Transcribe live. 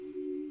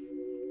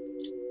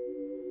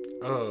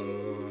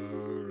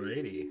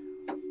Alrighty.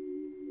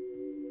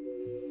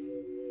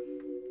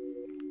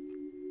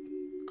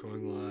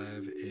 Going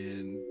live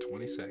in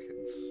 20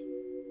 seconds.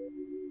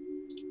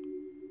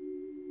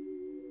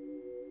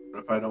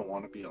 What if I don't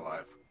want to be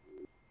alive?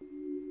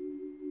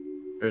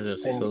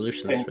 There's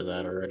solutions for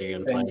that already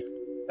in play.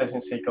 I was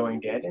gonna say going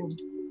dead and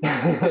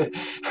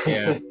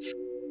Yeah.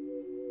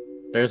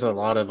 There's a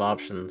lot of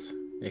options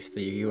if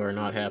you are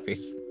not happy.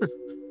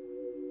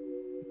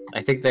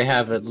 I think they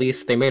have at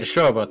least, they made a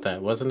show about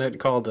that, wasn't it?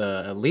 Called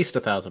At Least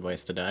 1,000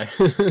 Ways to Die.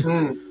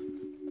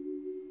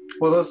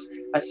 Well,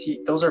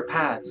 those are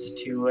paths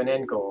to an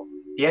end goal.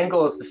 The end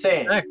goal is the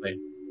same. Exactly.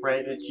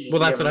 Right? Well,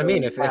 that's what I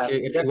mean. If you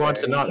want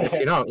to not, if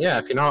you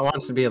not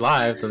wants to be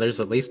alive, then there's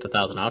at least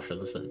 1,000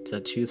 options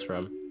to choose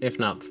from, if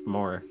not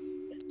more.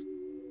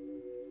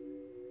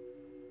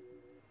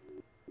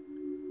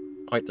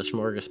 Quite the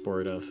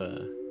smorgasbord of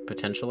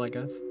potential, I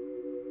guess.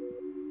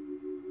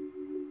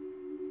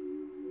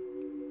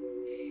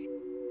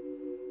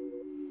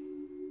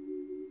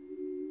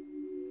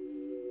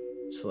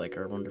 It's like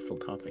our wonderful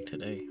topic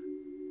today.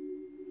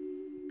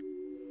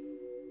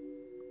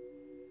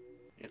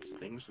 It's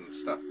things and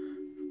stuff.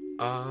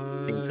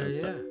 Things and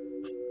stuff.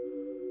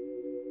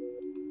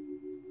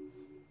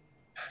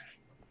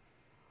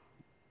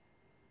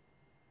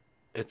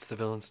 It's the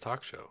Villains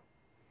Talk Show.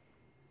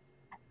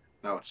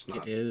 No, it's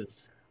not. It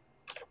is.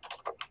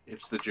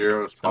 It's the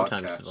Jiro's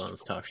Sometimes podcast. the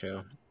Villains Talk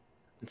Show.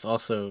 It's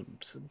also,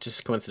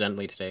 just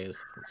coincidentally, today is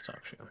the Villains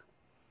Talk Show.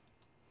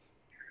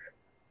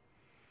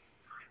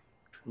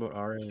 What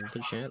are the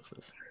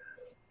chances?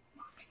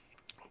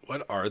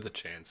 What are the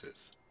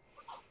chances?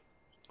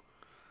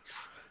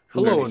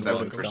 Hello and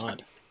 37%.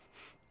 welcome.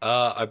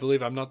 I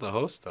believe I'm not the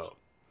host, though.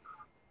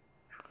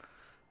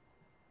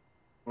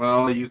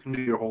 Well, you can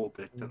do your whole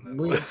bit and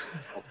then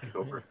I'll take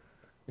over.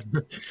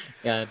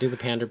 Yeah, do the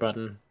pander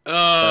button.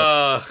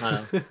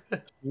 Hello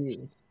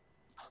You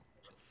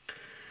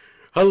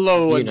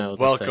and know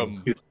the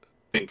welcome. You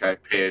think I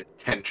pay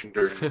attention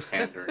during the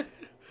pander?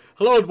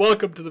 Hello and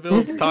welcome to the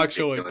Villains Talk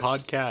Show and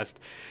Ridiculous. podcast.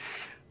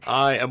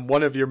 I am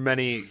one of your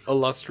many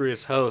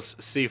illustrious hosts,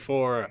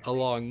 C4,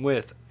 along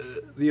with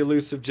the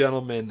elusive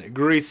gentleman,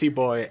 Greasy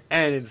Boi,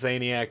 and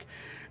Insaniac,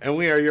 and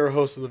we are your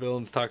hosts of the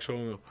Villains Talk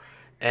Show.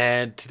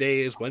 And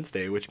today is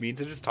Wednesday, which means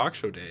it is talk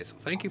show day. So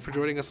thank you for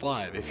joining us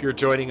live. If you're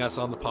joining us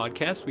on the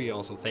podcast, we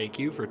also thank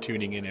you for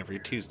tuning in every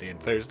Tuesday and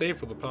Thursday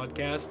for the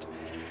podcast.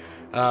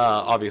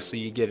 Obviously,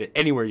 you get it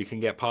anywhere you can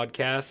get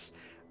podcasts.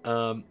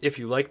 If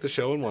you like the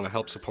show and want to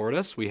help support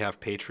us, we have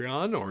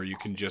Patreon, or you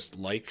can just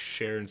like,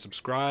 share, and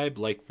subscribe.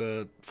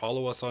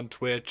 Follow us on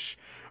Twitch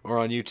or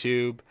on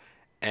YouTube.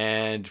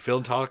 And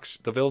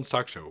the Villains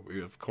Talk Show.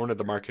 We have cornered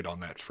the market on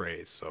that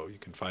phrase, so you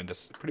can find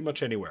us pretty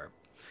much anywhere.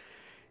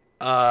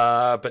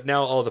 But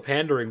now all the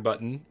pandering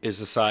button is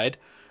aside.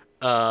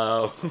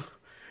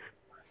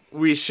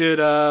 We should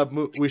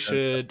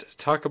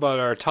talk about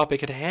our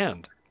topic at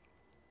hand.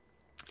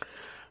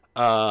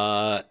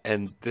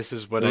 And this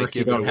is when Unless I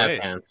give you it don't away.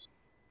 have hands.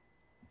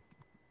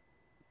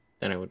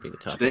 Then it would be the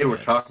topic. Today we're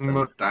next, talking so-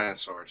 about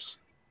dinosaurs.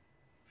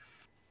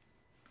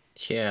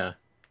 Yeah.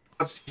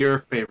 What's your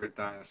favorite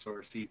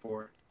dinosaur,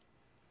 C4?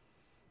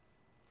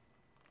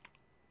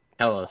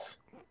 Tell us.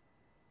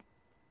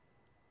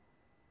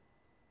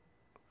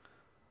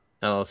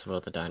 Tell us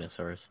about the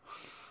dinosaurs.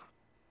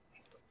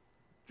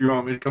 Do you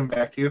want me to come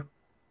back to you?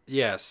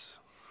 Yes.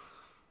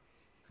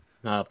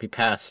 Be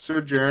passed.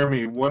 Sir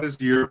Jeremy, what is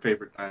your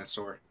favorite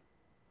dinosaur?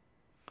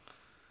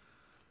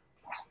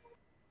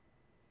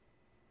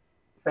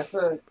 That's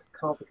a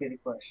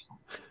complicated question.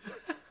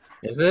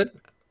 Is it?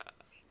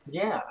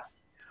 Yeah.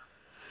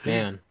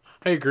 Man.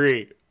 I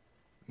agree.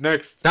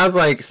 Next. Sounds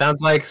like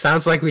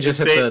we just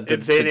hit the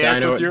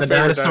Insaniac, what's your the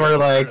favorite dinosaur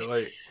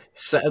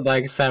dinosaur?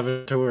 like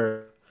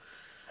saboteur.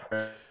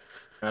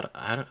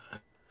 I don't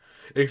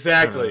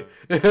Exactly.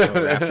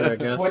 raptor, I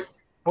guess.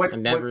 What I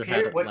never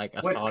had period, like a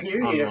what thought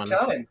period on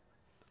of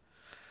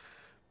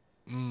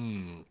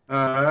one.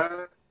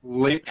 time?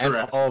 Late And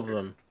Jurassic. all of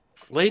them.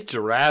 Late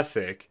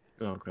Jurassic.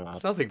 Oh god.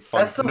 It's nothing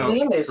fun. That's the No,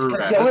 lamest. true,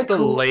 That's right. the only That's the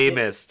cool-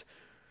 lamest.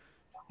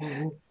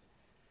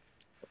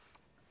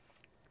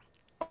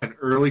 An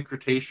early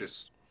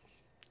Cretaceous.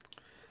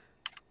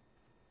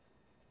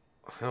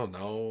 I don't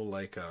know,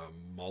 like a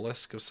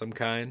mollusk of some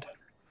kind.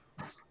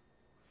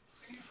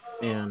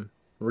 Man.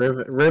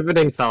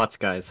 Riveting thoughts,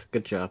 guys.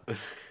 Good job.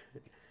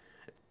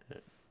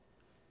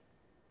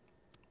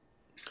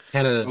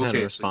 10 out of 10 Okay,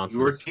 so responses.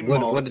 your team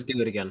What mollusks.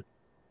 do it again?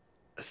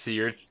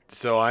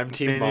 So I'm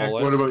Team Insaniac,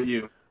 Mollusk. what about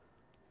you?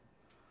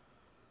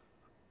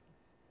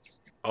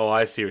 Oh,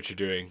 I see what you're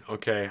doing.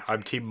 Okay,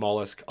 I'm Team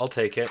Mollusk. I'll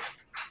take it.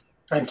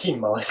 I'm Team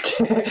Mollusk.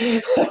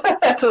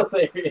 That's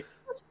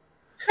hilarious.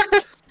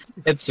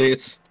 It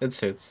suits. It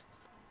suits.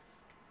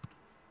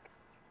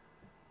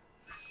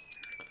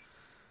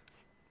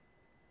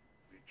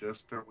 We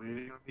just are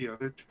waiting on the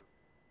other two.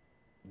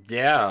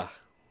 Yeah.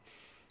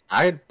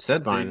 I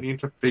said They mine. need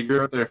to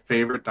figure out their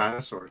favorite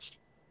dinosaurs.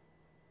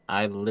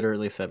 I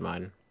literally said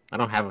mine. I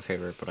don't have a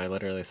favorite, but I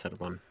literally said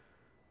one.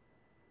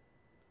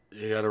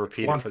 You gotta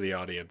repeat it for the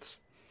audience.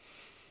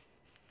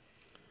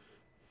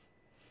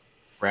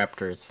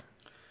 Raptors.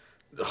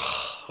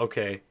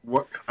 Okay.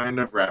 What kind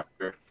of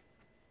raptor?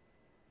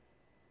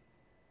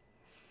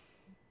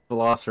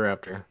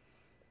 Velociraptor.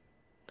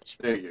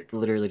 There you go.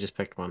 Literally just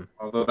picked one.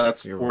 Although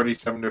that's You're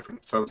 47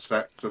 different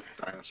subsets of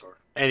dinosaur.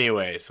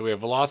 Anyway, so we have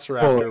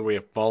Velociraptor, we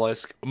have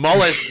Mollusk.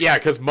 Mollusk, yeah,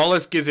 because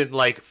Mollusk isn't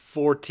like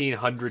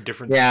 1,400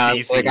 different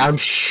species. Like I'm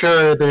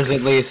sure there's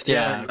at least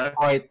exactly.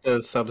 quite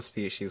those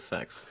subspecies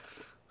sex.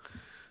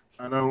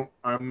 I'm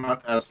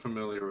not as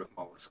familiar with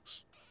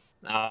mollusks.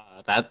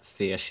 That's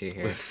the issue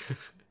here.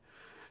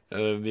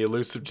 And then the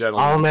elusive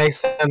gentleman. All makes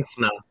sense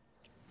now.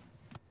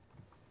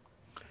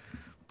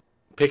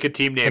 Pick a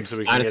team name so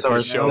we can get this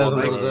Dinosaurs. show on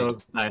the road.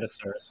 Those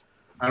dinosaurs.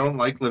 I don't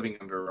like living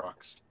under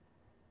rocks.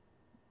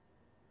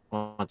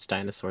 Well, it's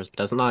dinosaurs, but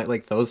doesn't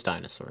like those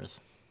dinosaurs.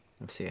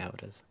 Let's see how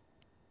it is.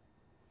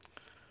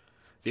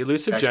 The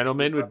elusive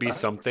gentleman would be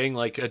something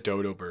like a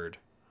dodo bird.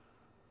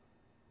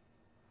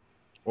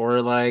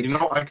 Or like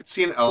I could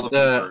see an elephant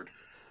bird.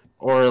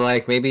 Or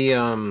like maybe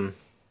the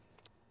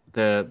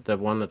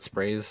one that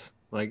sprays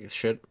like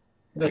shit.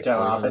 The like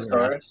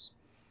Dilophosaurus?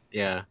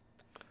 Yeah.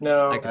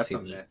 No. I could see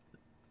that.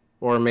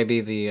 Or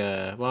maybe the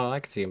I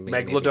could see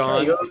maybe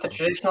Megalodon. You go with the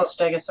traditional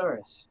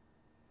Stegosaurus.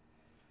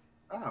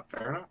 Ah,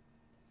 fair enough.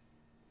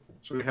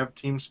 So we have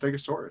Team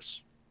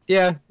Stegosaurus.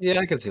 Yeah,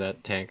 I could see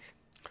that tank.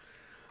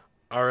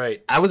 All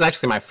right. That was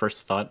actually my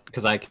first thought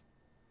because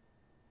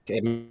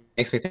it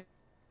makes me think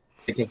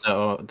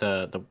of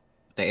the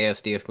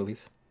ASDF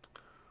movies.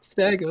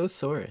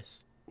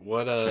 Stegosaurus.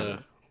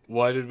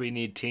 Why did we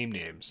need team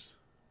names?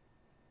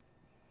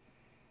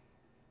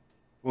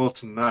 Well,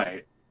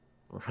 tonight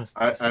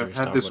I've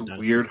had this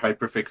weird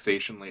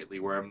hyperfixation lately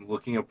where I'm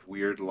looking up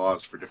weird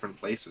laws for different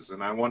places,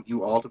 and I want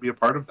you all to be a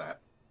part of that.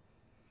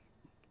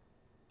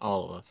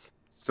 All of us.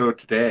 So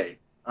today,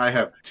 I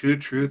have 2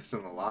 truths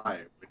and a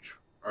lie, which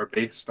are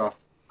based off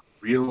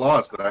real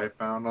laws that I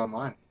found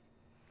online.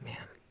 Man,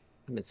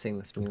 I've been seeing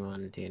this new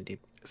on D&D.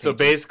 So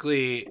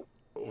basically,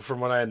 from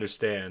what I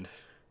understand,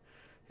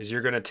 is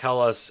you're going to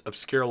tell us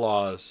obscure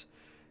laws,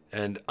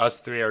 and us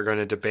 3 are going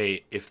to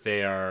debate if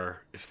they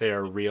are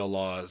real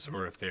laws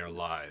or if they are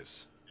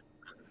lies.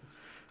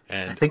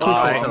 And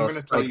I'm going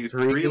to tell you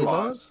 3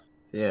 laws.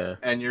 Yeah.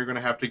 And you're going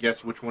to have to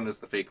guess which one is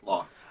the fake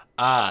law.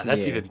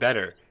 That's even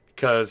better.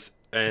 This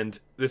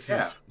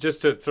is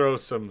just to throw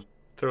some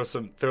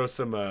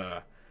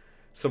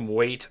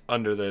weight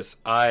under this.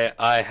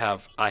 I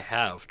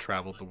have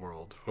traveled the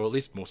world, or at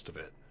least most of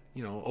it.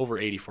 Over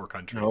 84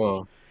 countries.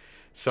 Oh.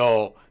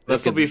 So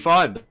this will be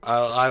fun.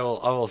 I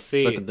will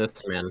see. Look at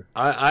this, man.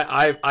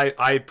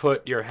 I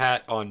put your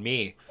hat on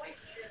me.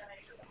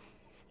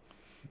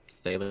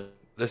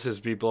 This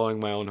is me blowing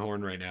my own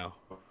horn right now.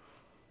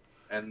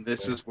 And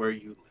this is where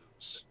you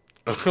lose.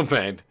 Oh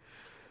man.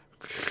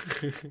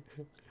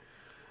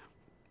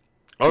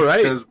 All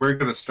right. Because we're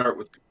going to start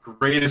with the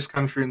greatest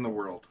country in the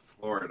world,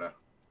 Florida.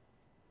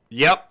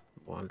 Yep.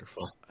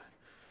 Wonderful.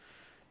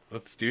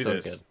 Let's do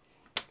this. Good.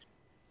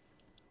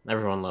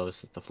 Everyone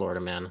loves the Florida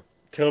man.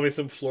 Tell me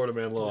some Florida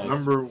man laws.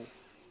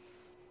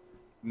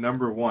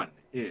 Number 1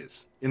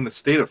 is, in the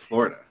state of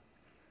Florida,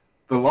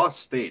 the law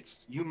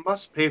states you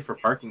must pay for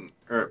parking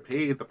or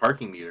pay the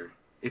parking meter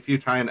if you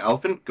tie an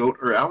elephant, goat,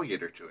 or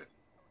alligator to it.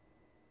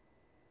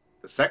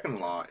 The second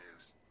law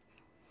is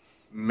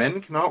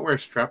men cannot wear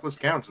strapless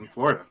gowns in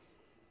Florida.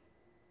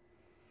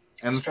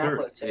 And the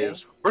third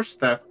is horse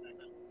theft.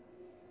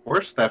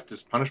 Horse theft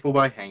is punishable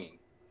by hanging.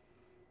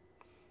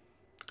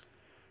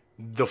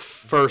 The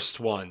first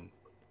one.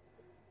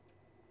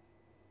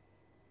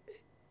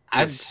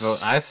 I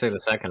say the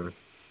second.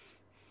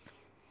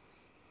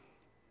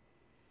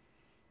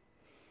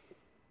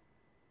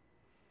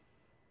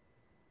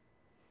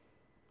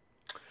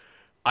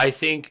 I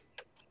think.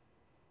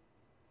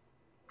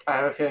 I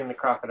have a feeling the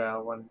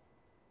crocodile one.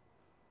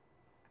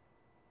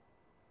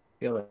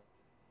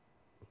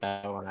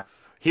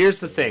 Here's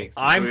the thing.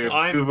 I'm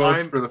 2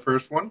 votes for the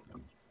first one.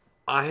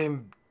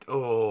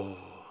 All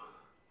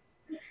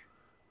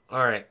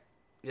right.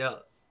 Yeah.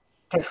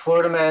 Because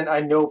Florida man, I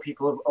know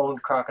people have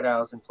owned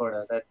crocodiles in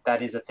Florida.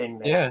 That is a thing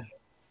there. Yeah.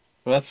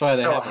 Well, that's why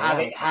they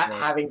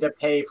having to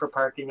pay for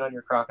parking on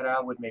your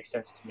crocodile would make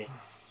sense to me.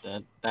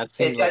 That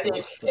seems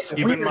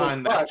Keep in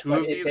mind that 2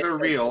 of these are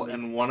real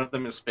and 1 of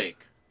them is fake.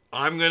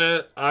 I'm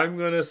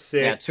gonna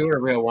say 2 are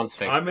real, 1's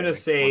fake. I'm gonna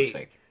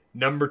say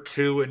number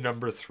 2 and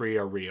number 3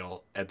 are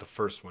real, and the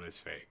first one is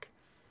fake.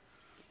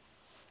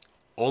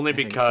 Only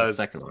because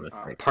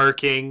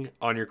parking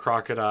on your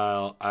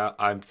crocodile,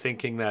 I'm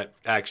thinking that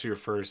actually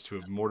refers to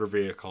a motor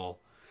vehicle,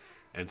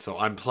 and so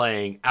I'm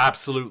playing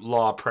absolute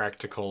law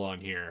practical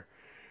on here,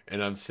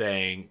 and I'm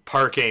saying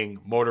parking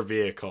motor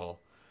vehicle.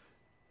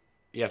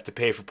 You have to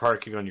pay for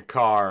parking on your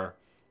car,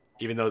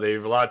 even though they're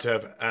allowed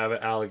to have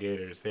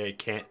alligators. They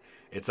can't.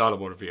 It's not a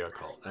motor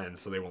vehicle, and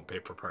so they won't pay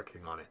for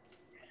parking on it.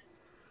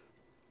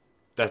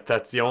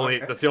 That's the only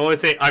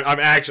thing.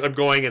 I'm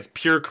going as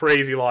pure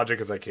crazy logic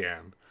as I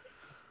can.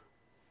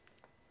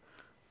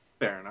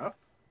 Fair enough.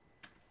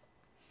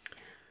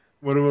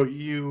 What about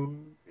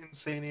you,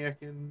 Insaniac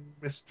and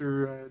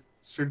Mr.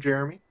 Sir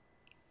Jeremy?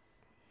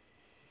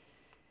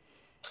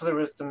 So there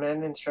was the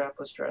men in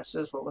strapless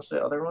dresses. What was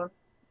the other one?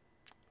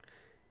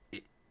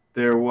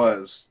 There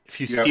was. If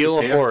you have to steal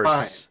a pay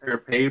horse, fine, or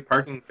pay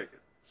parking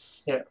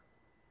tickets. Yeah.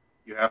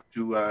 You have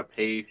to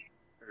pay.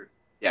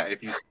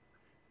 If you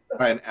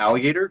buy an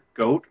alligator,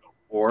 goat,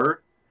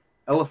 or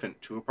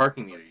elephant to a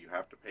parking meter, you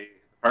have to pay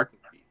the parking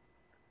fee.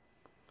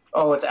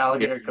 Oh, it's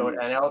alligator, If you- goat,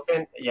 and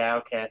elephant. Yeah,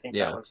 okay. I think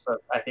Yeah. that one's the.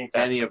 I think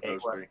that's Any the of fake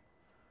those one. three.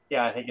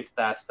 Yeah, I think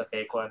that's the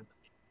fake one.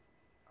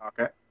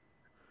 Okay.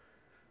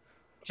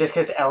 Just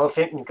because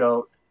elephant and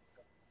goat.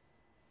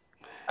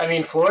 I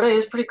mean, Florida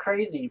is pretty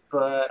crazy,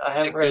 but I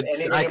haven't read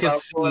anything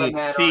about Florida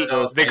man see, on an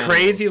elephant. the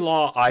crazy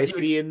law I You-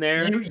 see in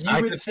there You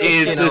I would could think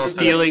is that the there would be a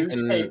stealing-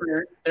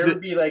 newspaper. There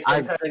would be like some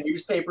I- kind of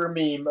newspaper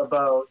meme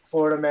about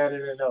Florida man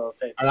and an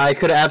elephant. I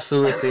could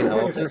absolutely see an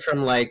elephant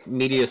from like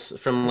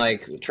from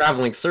like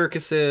traveling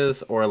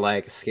circuses or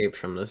like escaped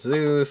from the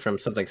zoo from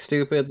something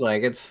stupid.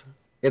 Like it's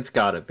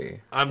gotta be.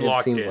 I'm it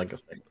locked seems in. like a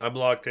thing. I'm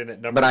locked in at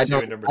number But I 2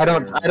 and number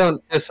don't, 3.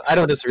 I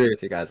don't disagree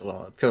with you guys at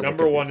all. It could-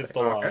 Number could be 1 a is fake. the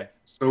lie. Okay.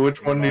 So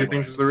which one do you Lie.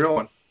 think is the real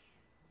one?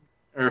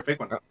 Or a fake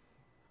one?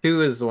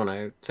 2 is the one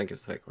I think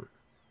is the fake one.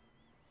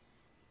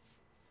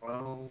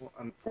 Well,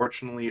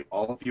 unfortunately,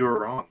 all of you are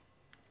wrong.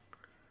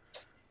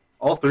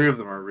 All 3 of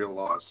them are real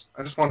laws.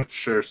 I just wanted to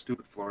share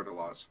stupid Florida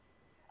laws.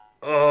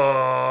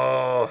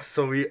 Oh,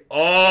 so we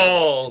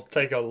all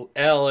take a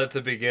L at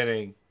the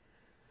beginning.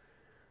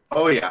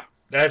 Oh, yeah.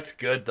 That's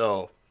good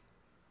though.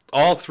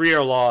 All 3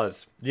 are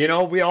laws. You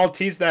know, we all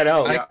teased that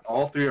out. Yeah,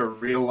 all 3 are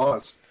real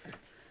laws.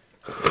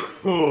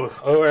 Ooh,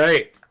 all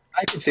right.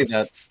 I can see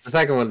that. The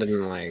second one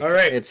didn't like. All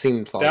right. It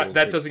seemed plausible.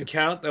 That doesn't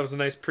count. That was a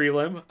nice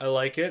prelim. I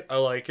like it. I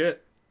like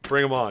it.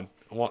 Bring them on.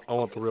 I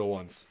want the real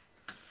ones.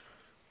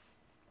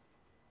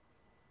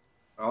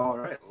 All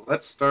right,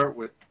 let's start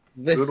with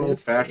This good is-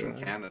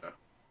 old-fashioned Canada.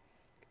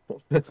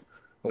 Old-fashioned.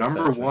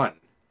 Number 1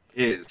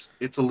 is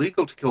it's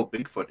illegal to kill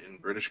Bigfoot in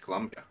British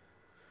Columbia.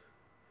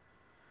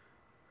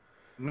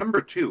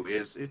 Number 2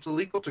 is it's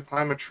illegal to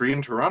climb a tree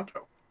in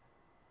Toronto.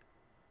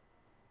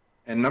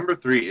 And number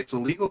 3, it's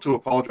illegal to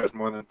apologize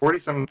more than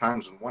 47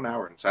 times in 1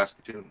 hour in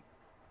Saskatoon.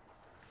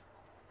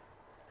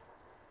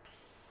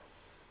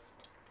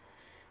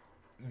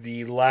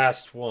 The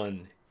last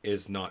one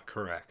is not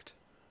correct.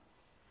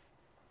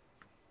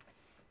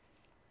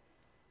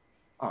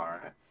 All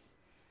right.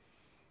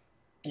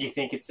 You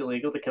think it's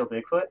illegal to kill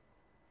Bigfoot?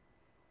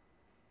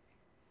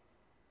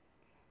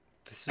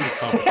 This is a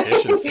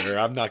competition, sir.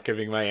 I'm not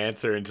giving my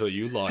answer until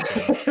you lock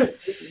in. I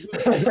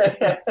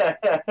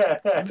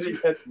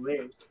think that's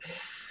lame.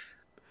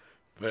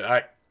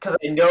 But Because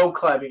I know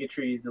climbing a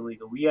tree is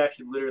illegal. We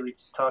actually literally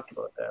just talked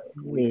about that like a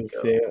Let me week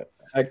ago. see.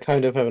 I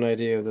kind of have an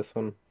idea of this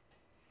one.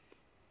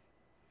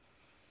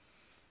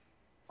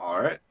 All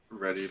right.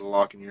 Ready to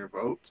lock in your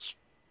votes?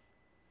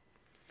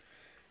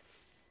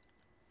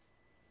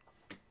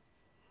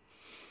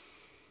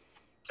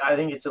 I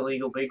think it's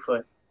illegal Bigfoot.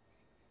 I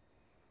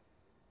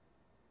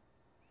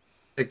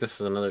think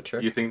this is another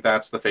trick. You think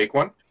that's the fake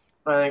one?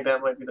 I think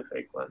that might be the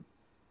fake one.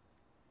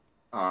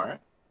 All right.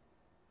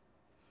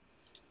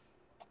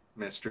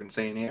 Mr.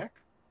 Insaniac?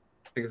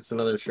 I think it's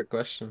another trick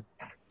question.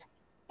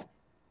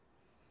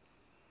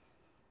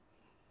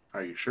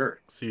 Are you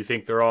sure? so you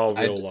think they're all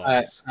real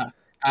laws?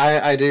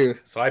 I do.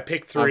 So I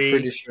pick I'm 3.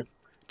 pretty sure.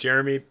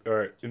 Jeremy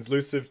or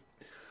Elusive,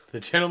 the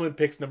gentleman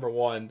picks number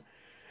 1,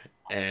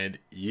 and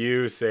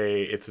you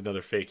say it's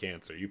another fake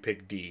answer. You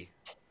pick D.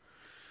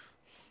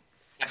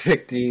 I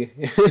picked D.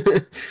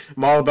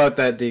 I'm all about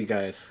that D,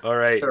 guys. All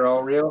right. They're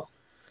all real.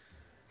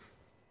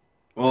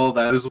 Well,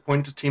 that is the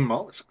point to Team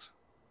Mollusks.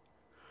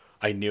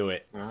 I knew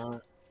it. Uh,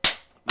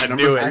 I Number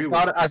knew it. 3 I thought-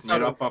 was I thought made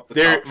it up was- off the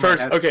There top of my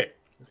first. head. Okay.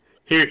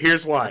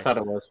 Here's why. I thought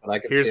it was, but I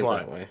could Here's see it why.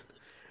 that way.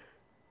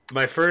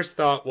 My first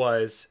thought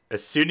was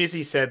as soon as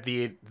he said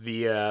the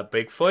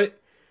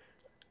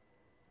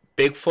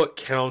Bigfoot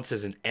counts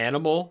as an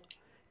animal,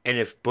 and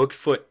if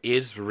Bigfoot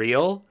is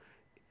real,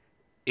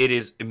 it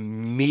is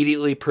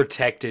immediately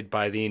protected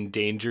by the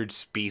Endangered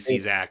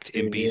Species Act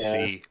in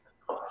BC.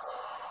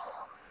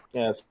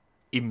 Yes.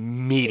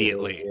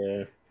 Immediately.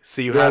 Yeah.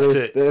 So you Yeah, have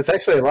there's- to. It's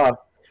actually a law.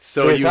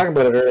 So we were you. talking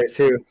about it earlier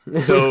too.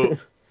 So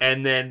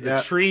and then the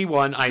Yeah. tree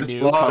one I This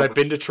knew law because I've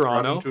been to was brought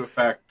Toronto. into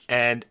effect.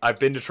 And I've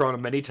been to Toronto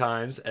many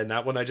times, and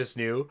that one I just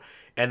knew.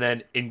 And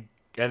then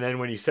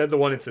when you said the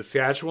one in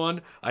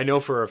Saskatchewan, I know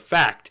for a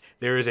fact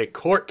there is a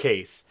court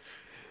case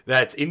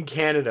that's in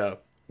Canada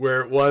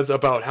where it was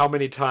about how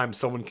many times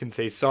someone can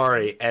say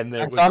sorry, and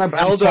it was held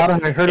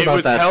up. I heard It about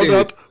was that held too.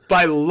 up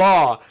by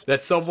law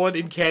that someone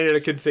in Canada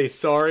can say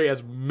sorry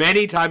as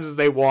many times as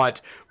they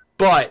want,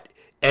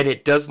 and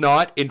it does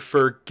not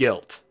infer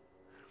guilt.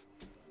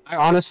 I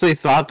honestly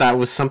thought that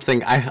was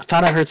something. I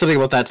thought I heard something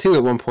about that too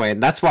at one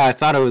point. That's why I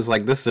thought it was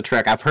like this is a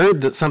trick. I've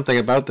heard something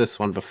about this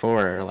one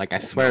before. Like I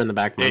swear in the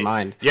back of my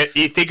mind. Yeah,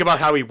 you think about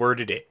how he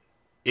worded it.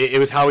 It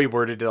was how he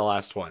worded the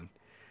last one.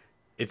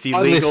 It's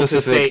Oddly illegal to say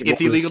specific,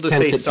 it's it was illegal to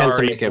tend say to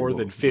sorry make it more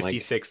than like-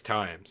 56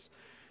 times.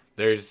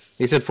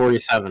 He said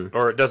 47.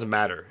 Or it doesn't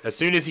matter. As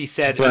soon as he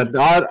said... But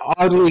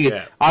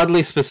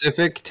oddly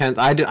specific tends...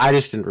 I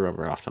just didn't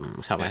remember off the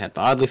top of my head.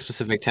 But oddly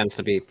specific tends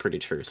to be pretty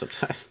true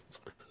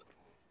sometimes.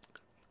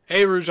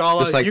 Hey,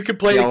 Rujala, like you can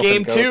play the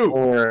game too.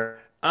 Or...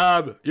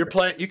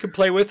 You can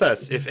play with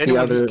us if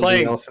anyone who's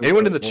playing,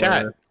 anyone in the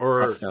chat,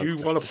 or you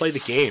want to play the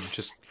game,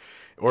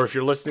 or if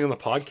you're listening on the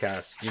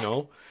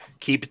podcast,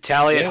 keep a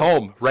tally at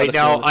home. Right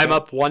now, I'm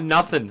up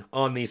 1-0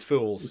 on these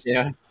fools.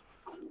 Yeah.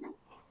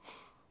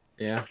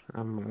 Yeah,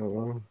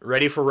 I'm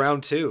ready for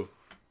round 2.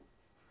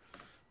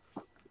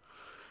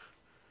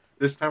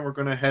 This time we're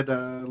going to head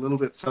a little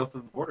bit south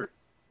of the border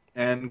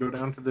and go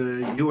down to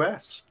the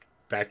U.S.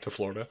 Back to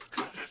Florida.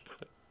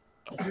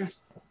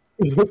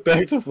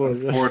 Back to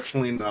Florida.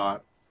 Unfortunately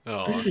not.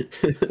 Oh,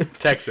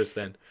 Texas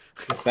then.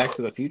 Back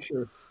to the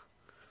future.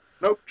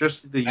 Nope,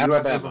 just the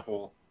U.S. as a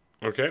whole.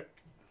 Okay.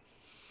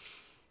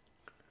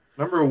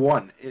 Number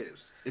 1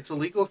 is, it's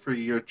illegal for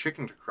your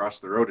chicken to cross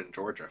the road in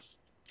Georgia.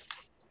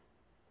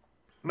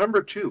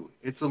 Number 2,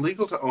 it's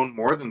illegal to own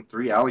more than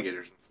 3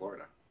 alligators in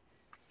Florida.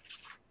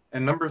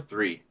 And number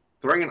 3,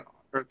 throwing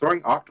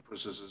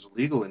octopuses is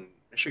illegal in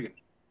Michigan.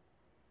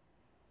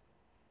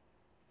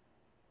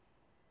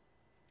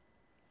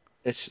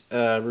 It's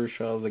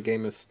Rushal, the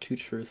game is 2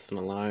 truths and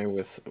a lie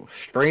with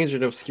strange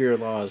and obscure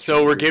laws.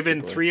 So we're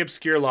given 3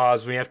 obscure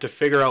laws. We have to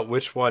figure out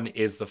which one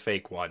is the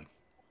fake one.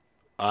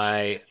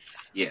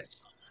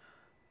 Yes.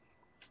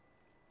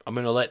 I'm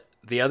going to let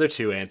the other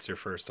 2 answer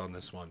first on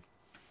this one.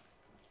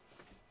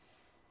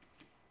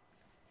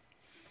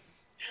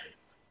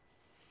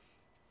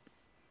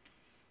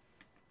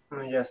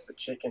 Yes, the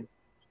chicken.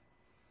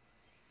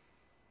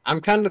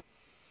 I'm kind of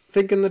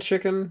thinking the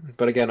chicken,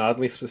 but again,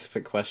 oddly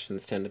specific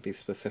questions tend to be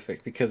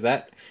specific because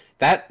that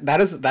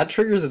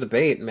triggers a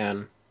debate,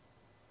 man.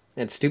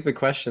 And stupid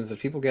questions that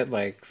people get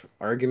like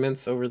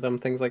arguments over them,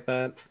 things like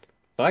that.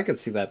 So I could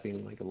see that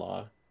being like a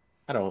law.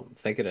 I don't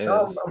think it is.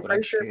 No, I'm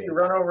pretty sure if you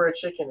run over a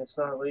chicken, it's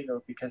not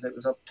illegal because it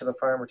was up to the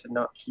farmer to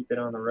not keep it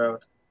on the road.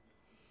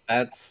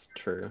 That's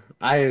true.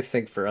 I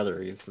think for other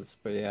reasons,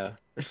 but yeah.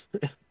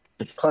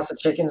 Plus, a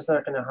chicken's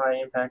not going to high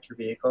impact your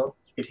vehicle.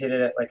 You could hit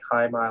it at like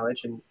high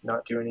mileage and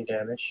not do any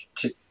damage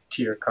to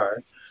your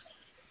car.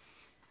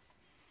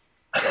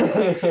 I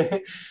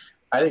think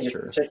it's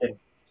the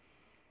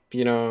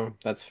chicken.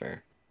 That's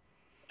fair.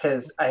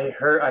 Because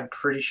I'm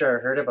pretty sure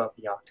I heard about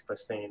the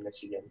octopus thing in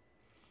Michigan.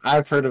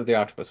 I've heard of the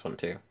octopus one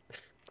too.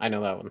 I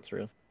know that one's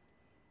real.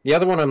 The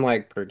other one I'm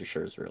like pretty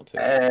sure is real too.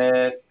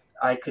 And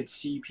I could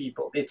see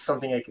people. It's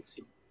something I could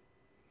see.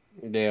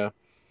 Yeah.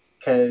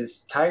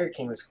 Because Tiger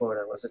King was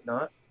Florida, was it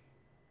not?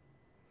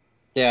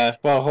 Yeah,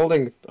 well,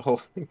 holding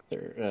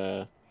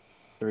their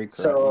 3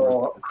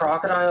 So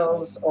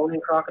crocodiles, owning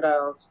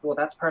crocodiles. Well,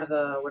 that's part of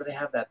the. Where do they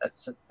have that?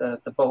 That's the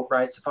boat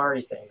ride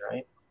safari thing,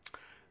 right?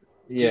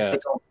 Yeah.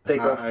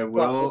 I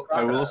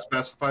will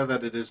specify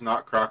that it is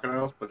not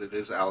crocodiles, but it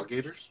is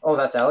alligators. Oh,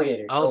 that's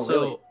alligators. Also,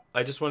 really?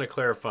 I just want to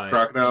clarify.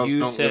 Crocodiles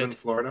don't live in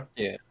Florida.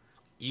 Yeah.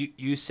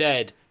 You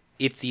said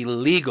it's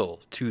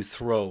illegal to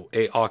throw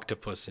a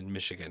octopus in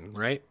Michigan,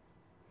 right?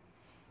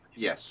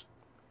 Yes.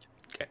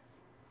 Okay.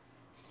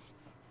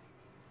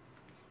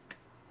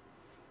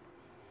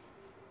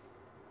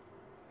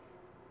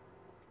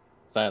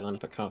 Silent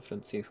but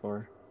confident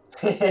C4.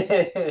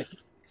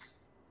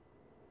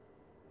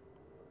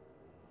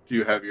 Do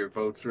you have your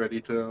votes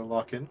ready to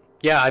lock in?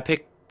 Yeah, I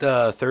picked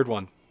the third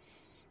one.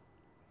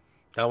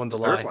 That one's a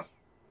lie. Third one.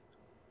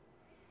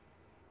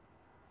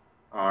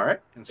 All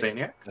right,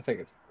 Insaniac. I think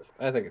it's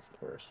the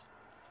worst.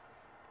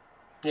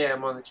 Yeah,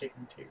 I'm on the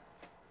chicken too.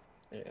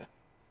 Yeah.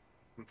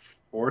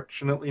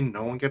 Unfortunately,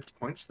 no one gets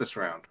points this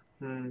round.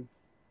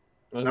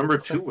 Number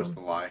 2 was the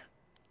lie.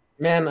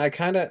 Man, I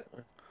kind of...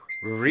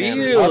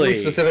 Really? Oddly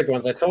specific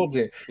ones, I told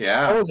you.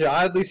 Yeah. I told you,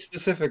 oddly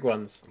specific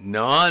ones.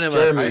 None of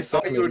Jeremy, us.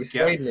 you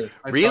swayed me.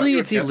 Really?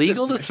 It's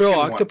illegal to throw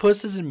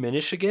octopuses in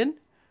Michigan?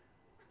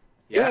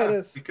 Yeah, it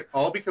is. Because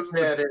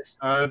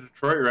of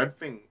Detroit Red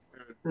Wings.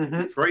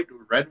 Detroit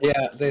Red Wings.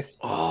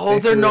 Yeah,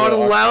 they're not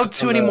allowed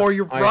to anymore.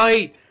 You're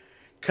right.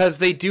 Because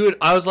they do it.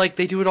 I was like,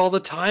 they do it all the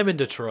time in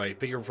Detroit.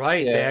 But you're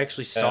right. They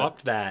actually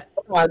stopped that.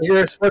 Come on,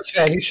 you're a sports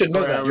fan. You should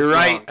know that. You're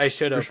right. I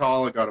should have.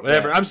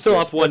 Whatever. I'm still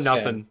up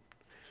 1-0.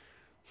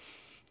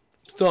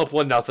 Still up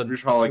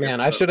 1-0.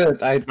 Man, I should have.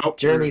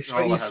 Jeremy,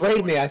 you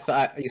swayed me. I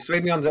thought you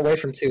swayed me on the way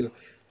from 2.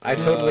 I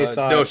totally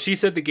thought. No, she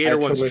said the Gator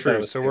one's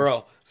true. So we're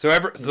all.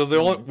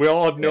 We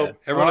all have no.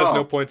 Everyone has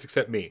no points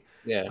except me.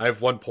 Yeah. I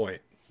have 1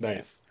 point.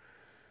 Nice.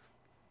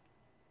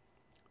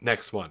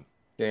 Next one.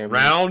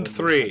 Round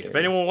 3. If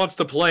anyone wants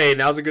to play,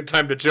 now's a good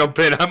time to jump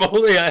in. I'm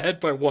only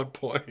ahead by 1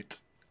 point.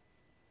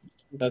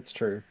 That's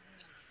true.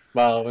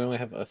 Well, we only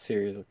have a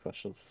series of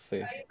questions to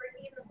see.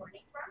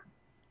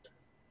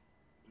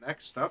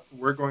 Next up,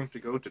 we're going to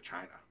go to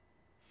China.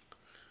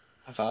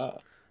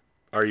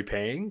 Are you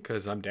paying?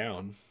 Because I'm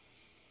down.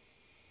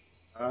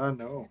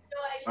 No.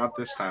 Not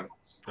this time.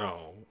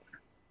 Oh.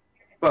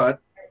 But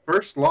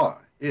first law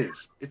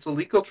is it's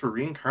illegal to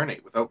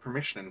reincarnate without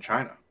permission in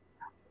China.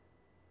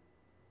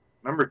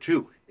 Number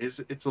 2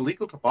 is it's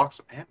illegal to box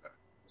a panda.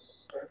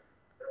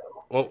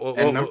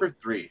 And number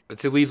 3.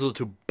 It's illegal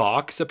to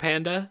box a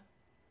panda?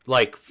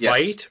 Like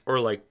fight or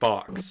like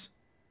box?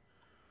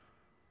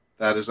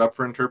 That is up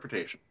for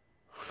interpretation.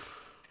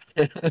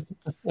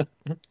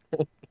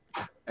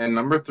 And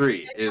number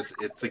 3 is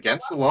it's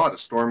against the law to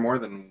store more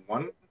than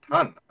 1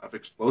 ton of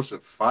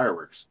explosive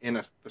fireworks in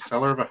the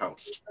cellar of a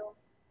house.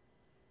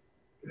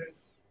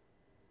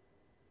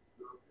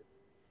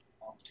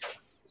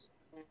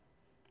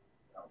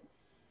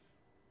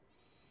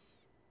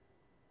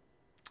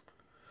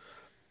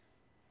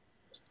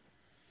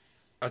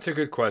 That's a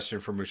good question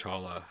from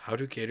Muchala. How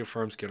do gator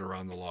farms get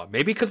around the law?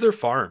 Maybe because they're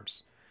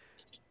farms.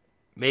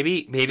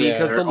 Maybe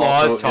because the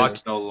law is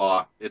talked. No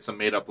law. It's a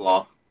made-up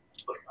law.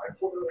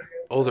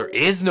 Oh, there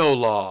is no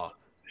law.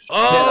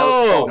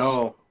 Oh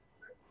no.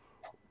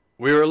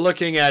 We were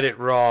looking at it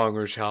wrong,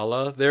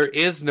 Muchala. There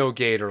is no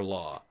gator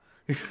law.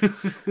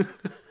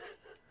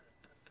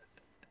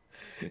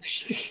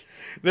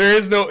 There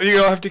is no. You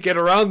don't have to get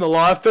around the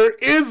law if there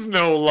is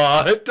no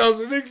law. It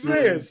doesn't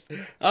exist.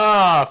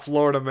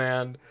 Florida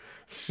man.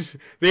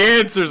 The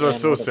answers are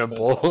so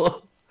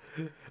simple.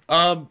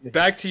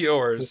 Back to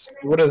yours.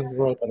 What is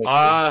wrong with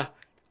that?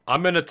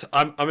 I'm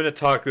gonna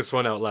talk this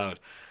one out loud.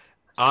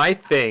 I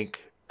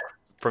think,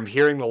 from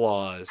hearing the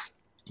laws,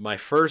 my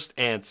first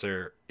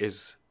answer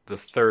is the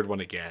third one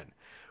again,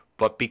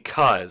 but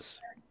because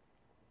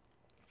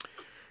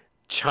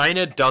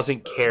China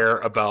doesn't care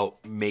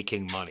about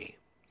making money,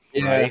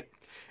 right?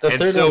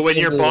 And so when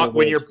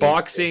you're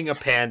boxing a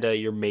panda,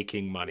 you're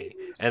making money.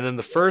 And then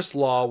the first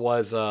law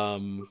was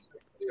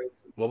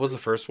what was the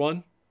first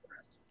one?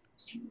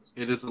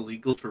 It is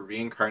illegal to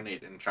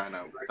reincarnate in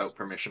China without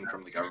permission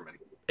from the government.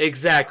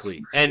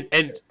 Exactly, and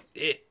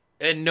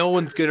no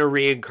one's gonna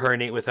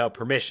reincarnate without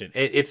permission.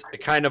 It's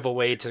kind of a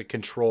way to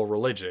control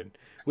religion,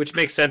 which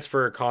makes sense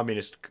for a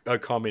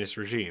communist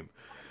regime.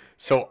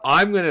 So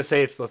I'm gonna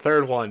say it's the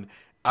third one,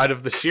 out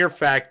of the sheer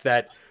fact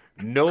that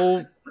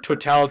no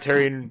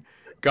totalitarian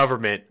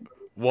government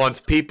wants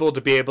people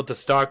to be able to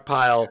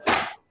stockpile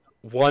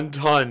 1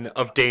 ton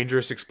of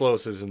dangerous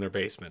explosives in their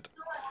basement.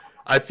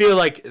 I feel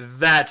like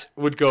that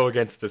would go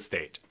against the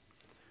state.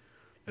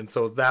 And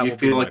so that you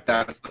feel like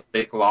that's the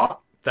fake law?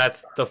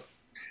 That's the...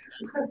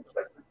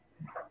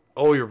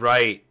 Oh, you're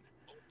right.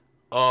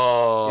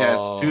 Oh. Yeah,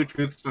 it's 2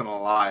 truths and a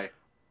lie.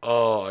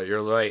 Oh,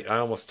 you're right. I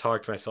almost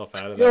talked myself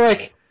out of that.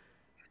 Like,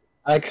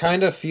 I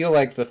kind of feel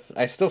like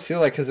I still feel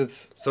like because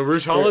it's... So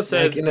Ruchala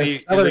says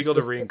it's illegal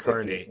to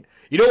reincarnate.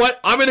 You know what?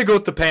 I'm going to go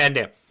with the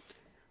panda.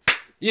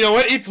 You know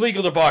what? It's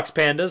legal to box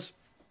pandas.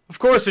 Of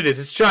course it is.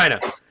 It's China.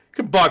 You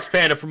can box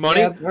panda for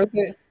money. Yeah, aren't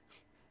they?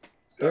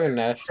 They're a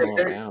national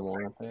animal,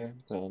 aren't they?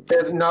 So,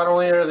 not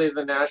only are they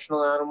the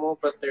national animal,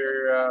 but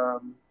they're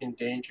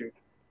endangered.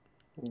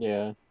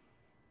 Yeah.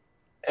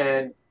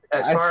 And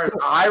as far as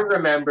I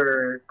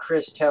remember,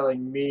 Chris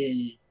telling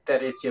me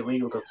that it's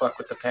illegal to fuck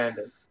with the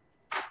pandas.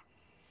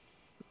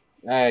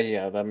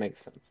 Yeah, that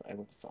makes sense.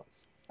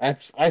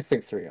 I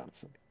think 3,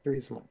 honestly. 3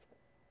 is my fault.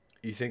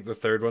 You think the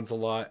third one's a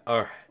lie?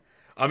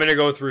 I'm going to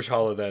go with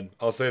Ruchala then.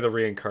 I'll say the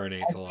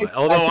reincarnate's a lie.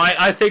 Although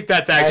I think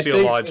that's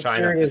actually a law in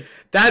China.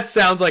 That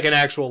sounds like an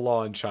actual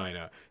law in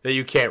China, that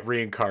you can't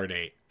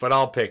reincarnate. But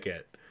I'll pick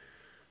it.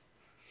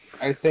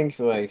 I think,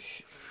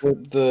 like,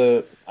 with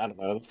I don't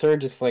know, the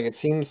third just, like, it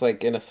seems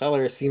like in a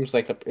cellar, it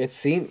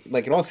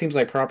all seems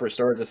like proper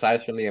storage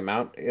aside from the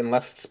amount,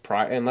 unless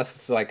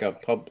it's like a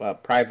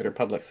private or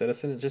public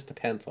citizen. It just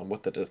depends on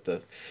what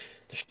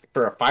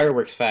for a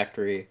fireworks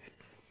factory.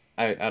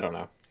 I don't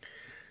know.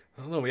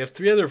 I don't know. We have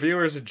 3 other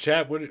viewers in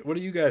chat. What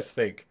do you guys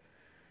think?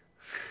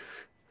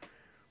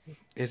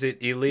 Is it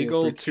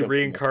illegal to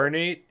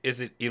reincarnate?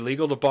 Is it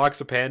illegal to box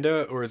a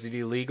panda, or is it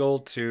illegal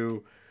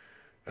to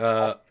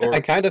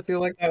I kind of feel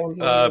like that one's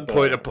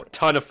put a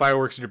ton of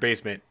fireworks in your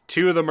basement?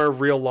 2 of them are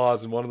real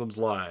laws and 1 of them's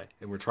lie,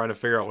 and we're trying to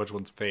figure out which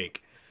one's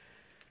fake.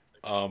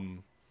 I'll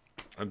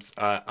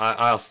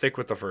stick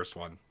with the first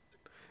one,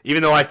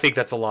 even though I think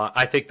that's a lie.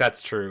 I think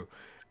that's true.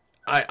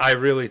 I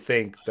really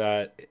think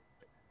that.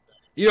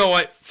 You know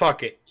what?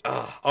 Fuck it.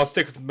 I'll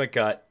stick with my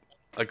gut.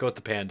 I'll go with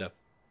the panda.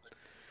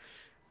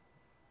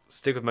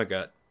 Stick with my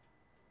gut.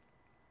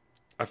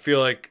 I feel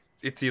like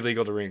it's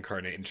illegal to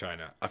reincarnate in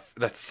China.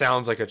 That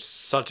sounds like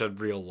such a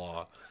real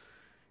law.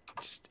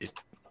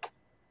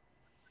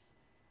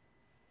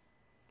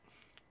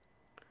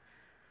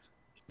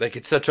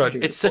 It's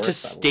such a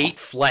state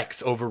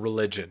flex over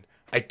religion.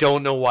 I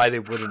don't know why they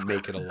wouldn't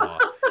make it a law.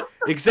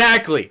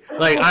 Exactly.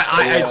 Like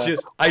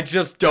I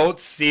just don't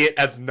see it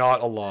as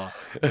not a law.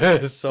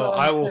 So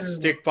I will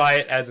stick by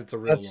it as it's a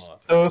real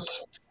law.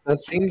 That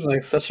seems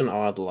like such an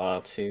odd law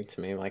too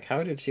to me. Like,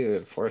 how did you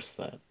enforce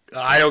that?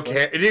 I don't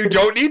care. You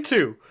don't need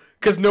to,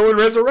 because no one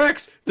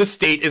resurrects. The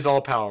state is all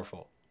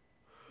powerful.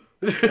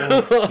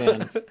 Oh,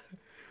 man.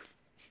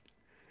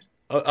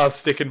 I'll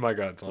stick in my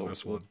guns on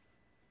this one.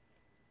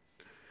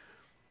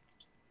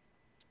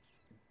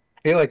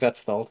 I feel like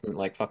that's the ultimate,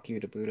 like, fuck you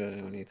to Buddha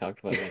when he talked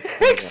about it.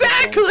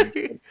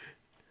 Exactly!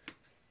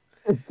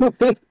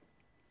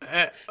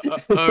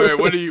 Alright,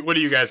 what are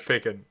you guys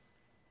picking?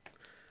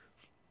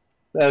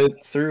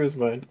 That through his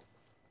mind.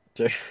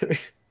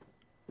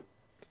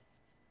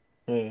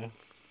 Yeah.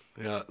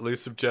 Yeah,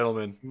 elusive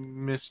gentleman.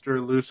 Mr.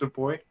 Elusive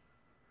Boy.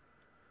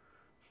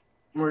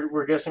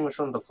 We're guessing which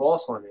one the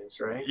false one is,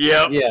 right?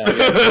 Yep. Yeah.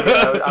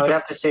 I would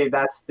have to say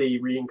that's the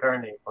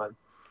reincarnate one.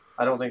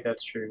 I don't think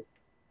that's true.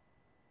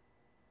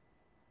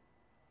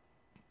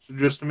 So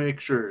just to make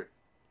sure,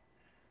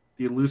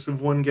 the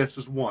elusive one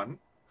guesses 1.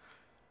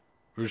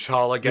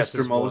 Rushala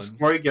guesses Mr. Mollusk 1.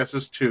 Boy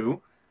guesses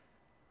 2.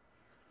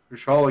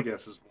 Rushala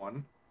guesses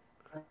 1.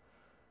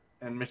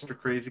 And Mr.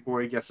 Crazy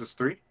Boy guesses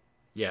 3.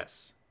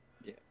 Yes.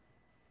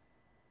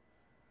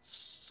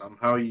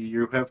 Somehow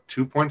you have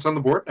 2 points on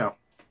the board now.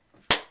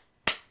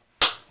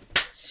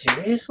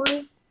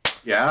 Seriously?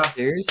 Yeah.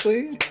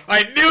 Seriously?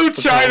 I knew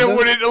China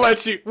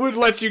panda? would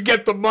let you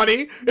get the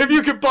money. If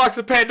you can box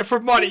a panda for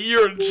money,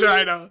 you're in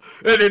China,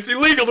 and it's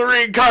illegal to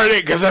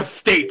reincarnate because the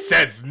state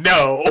says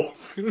no.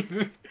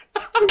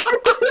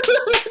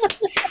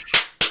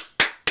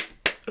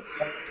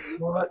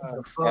 What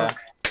the fuck?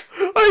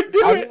 I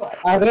knew it.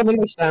 I don't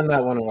understand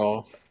that one at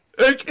all.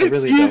 Like, I it's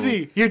really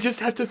easy. You just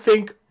have to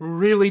think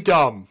really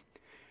dumb.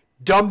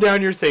 Dumb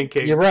down your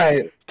thinking. You're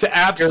right. To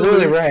absolute, You're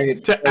really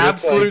right. To But it's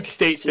absolute like-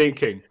 state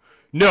thinking.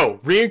 No,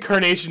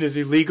 reincarnation is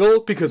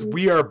illegal because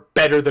we are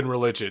better than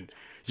religion.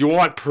 You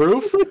want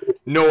proof?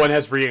 No one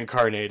has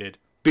reincarnated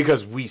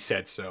because we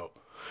said so.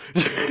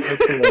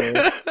 That's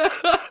hilarious.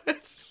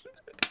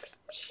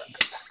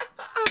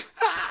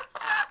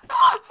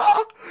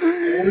 I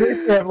wonder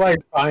if they have like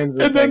fines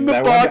And then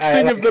the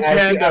boxing of the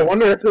panda. I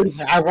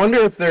wonder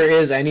if there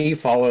is any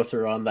follow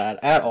through on that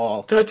at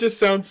all. That just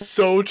sounds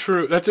so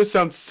true. That just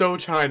sounds so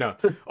China.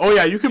 Oh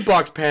yeah, you can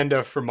box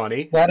panda for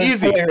money. That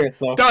is Easy. hilarious,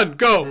 though. Done.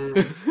 Go.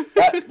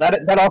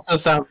 That also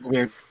sounds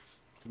weird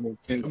to me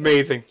too.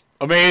 Amazing.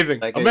 Amazing.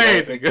 Like,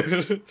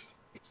 Amazing.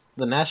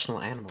 The national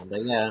animal,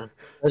 but yeah,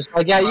 it's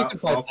like yeah, you can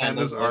play While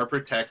pandas are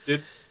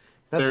protected,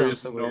 there sounds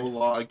is so no weird.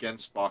 law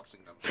against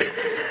boxing them.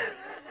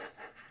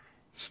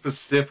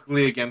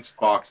 Specifically against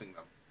boxing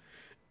them.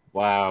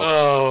 Wow.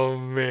 Oh,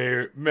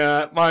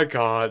 Matt, my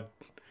God.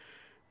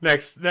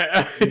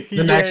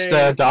 The next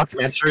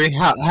documentary,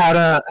 how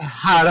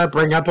to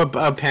bring up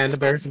a panda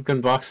bear who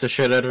can box the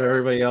shit out of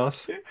everybody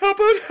else. How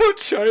about how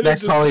China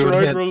Next Hollywood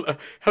destroyed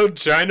how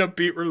China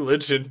beat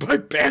religion by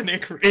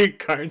banning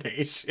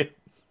reincarnation?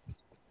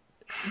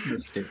 The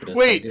stupidest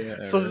Wait, idea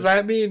ever. so does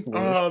that mean?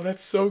 Weird. Oh,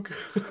 that's so good.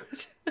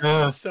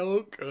 Uh,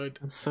 So good.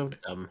 That's so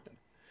dumb.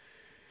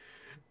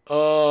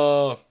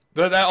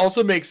 That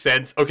also makes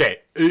sense. Okay,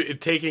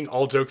 taking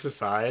all jokes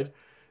aside,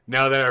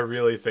 now that I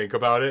really think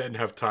about it and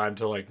have time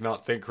to like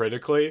not think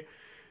critically,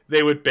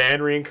 they would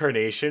ban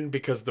reincarnation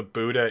because the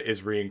Buddha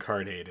is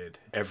reincarnated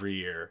every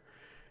year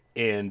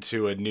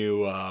into a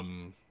new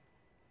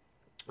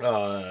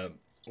Dalai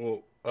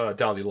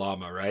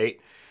Lama, right?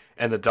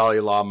 And the Dalai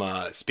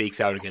Lama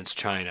speaks out against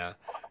China,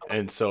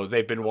 and so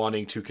they've been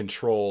wanting to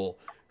control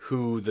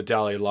who the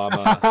Dalai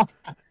Lama.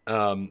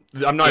 I'm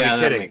not Yeah, even that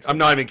kidding. makes I'm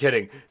not even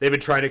kidding. They've been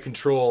trying to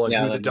control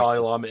Yeah, who that the makes Dalai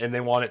sense. Lama, and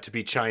they want it to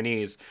be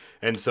Chinese.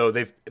 And so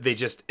they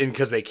just, and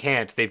because they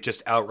can't, they've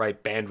just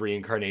outright banned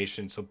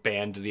reincarnation. So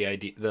banned the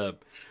idea,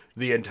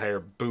 the entire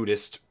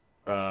Buddhist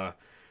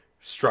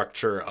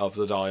structure of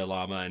the Dalai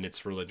Lama and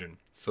its religion.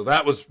 So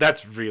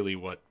that's really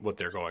what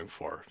they're going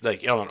for.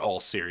 Like on all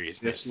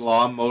seriousness. This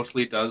law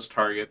mostly does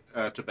target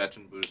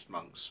Tibetan Buddhist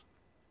monks.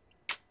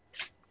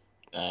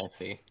 I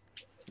see.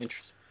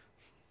 Interesting.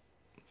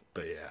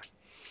 But yeah,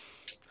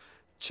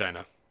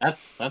 China. That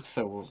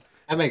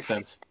makes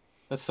sense.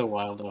 That's so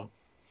wild though.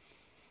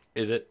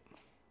 Is it?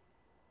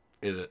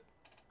 Is it?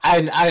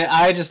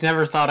 I just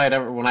never thought I'd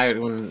ever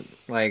when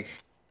like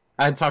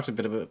I talked a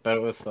bit about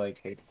it with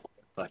like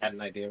I had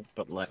an idea,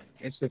 but like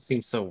it just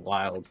seems so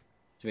wild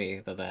to me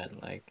that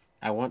like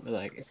I want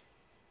like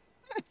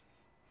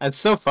it's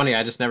so funny.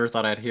 I just never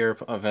thought I'd hear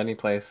of any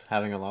place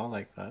having a law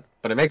like that.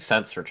 But it makes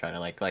sense for China,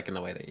 like in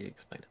the way that you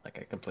explained it. Like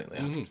I completely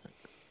understand.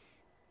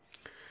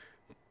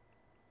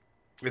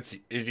 It's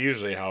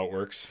usually how it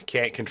works.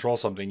 Can't control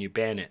something, you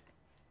ban it.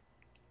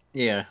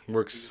 Yeah.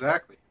 Works.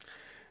 Exactly.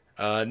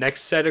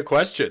 Next set of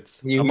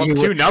questions. You, I'm up you,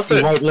 2-0. you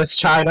whitelist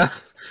China.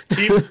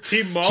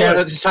 Team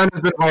Mollusk. China's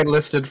been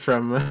whitelisted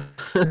from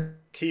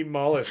Team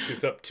Mollusk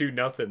is up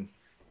 2-0.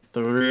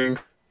 the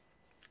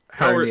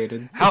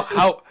reincarnated.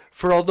 How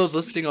for all those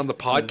listening on the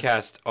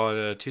podcast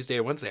on Tuesday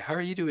or Wednesday, how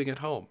are you doing at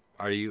home?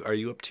 Are you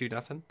up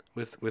 2-0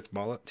 with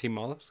Team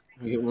Mollusk?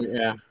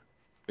 Yeah.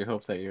 We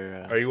hope that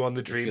you're. Are you on the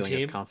you're dream feeling as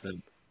team?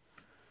 confident.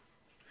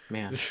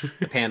 Man,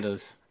 the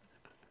pandas.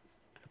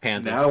 The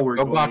pandas. Now we're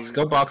go going box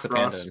a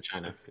panda across- in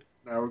China.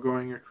 Now we're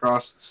going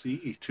across the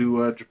sea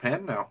to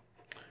Japan now.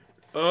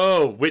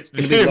 Oh, which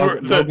It's gonna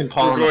be Logan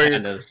Paul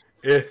and the pandas.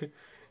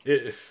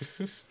 Yes.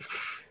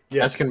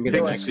 That's gonna be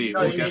the Let's next. see.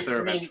 No, We'll you get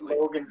there mean eventually.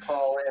 Logan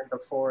Paul and the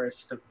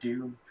Forest of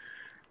Doom.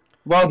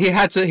 Well, he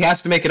has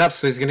to make it up,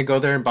 so he's gonna go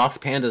there and box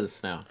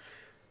pandas now.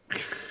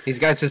 He's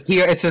got his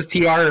PR. It's his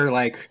PR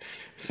like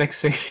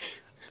fixing.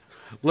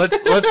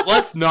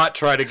 Let's not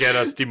try to get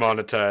us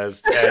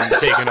demonetized and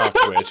taken off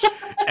Twitch,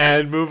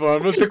 and move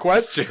on with the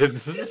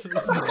questions.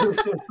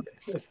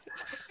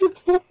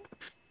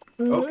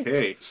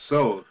 Okay,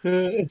 so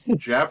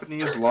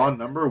Japanese law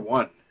number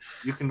 1.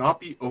 You cannot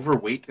be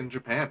overweight in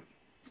Japan.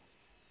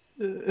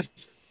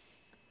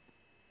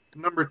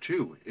 Number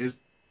 2 is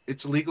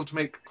it's illegal to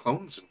make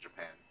clones in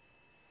Japan.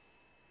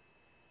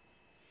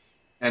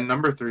 And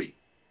number 3,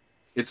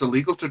 it's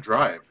illegal to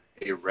drive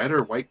a red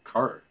or white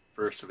car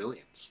for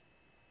civilians.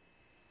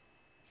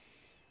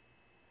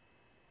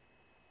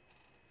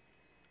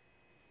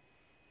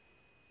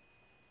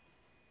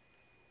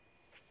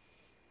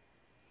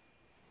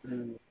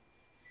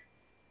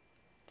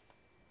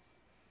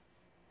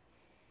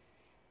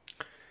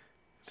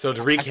 So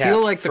to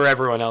recap like for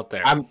everyone out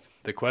there,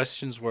 the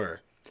questions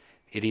were: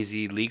 it is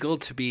illegal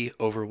to be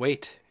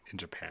overweight in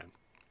Japan.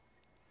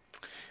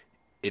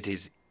 It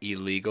is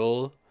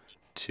illegal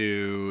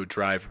to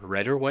drive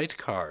red or white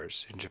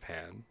cars in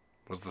Japan.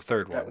 Was the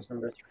third one. That was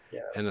number 3.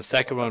 Yeah, and the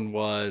second one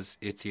was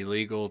it's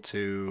illegal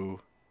to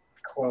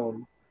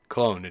clone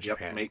in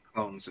Japan. Make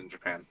clones in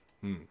Japan.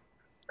 And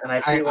I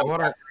feel like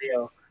that's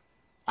real.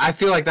 I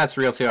feel like that's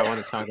real too. I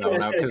want to talk that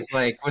one out because,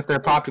 like, with their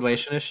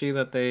population issue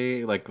that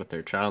they like with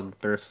their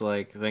childbirth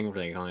thing, where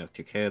they only have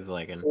 2 kids,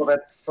 and well,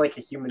 that's like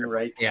a human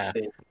right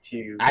thing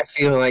too. I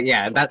feel like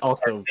that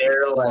also.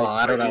 Well,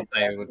 I don't know if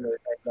they would.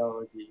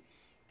 Technology.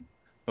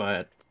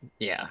 But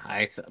yeah,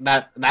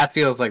 that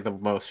feels like the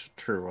most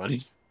true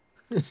one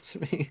to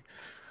me.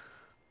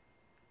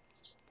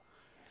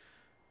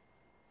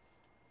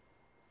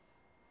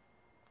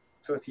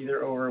 So it's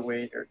either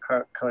overweight or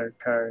colored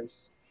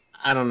cars.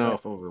 I don't know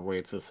if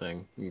overweight's a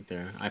thing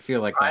either. I feel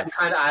like I'm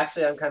kind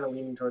of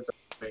leaning towards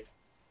overweight.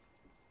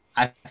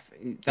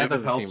 That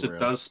doesn't helps. Seem it real.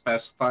 Does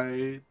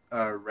specify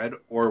red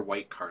or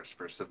white cars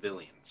for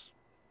civilians.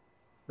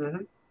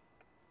 Mm-hmm.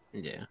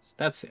 Yeah,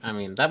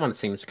 that one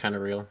seems kind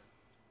of real.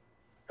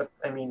 But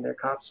I mean, their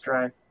cops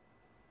drive,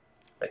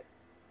 like,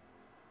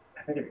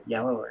 I think they're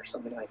yellow or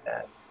something like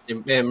that.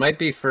 It might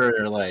be for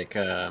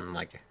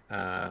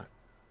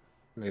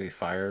maybe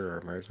fire or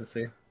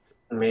emergency.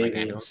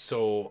 Maybe.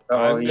 So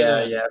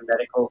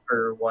medical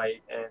for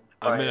white and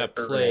fire I'm gonna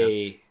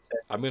play.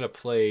 I'm gonna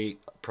play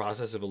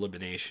process of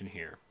elimination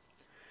here,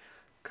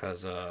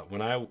 because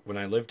when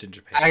I lived in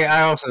Japan,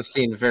 I also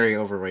seen very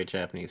overweight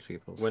Japanese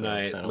people. When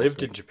I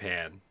lived in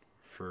Japan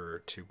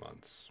for 2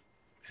 months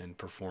and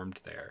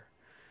performed there,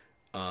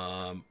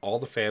 all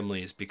the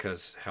families,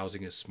 because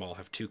housing is small,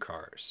 have 2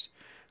 cars.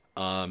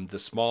 The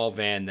small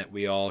van that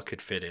we all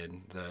could fit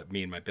in,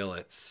 me and my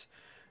billets,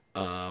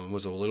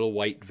 was a little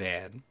white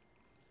van.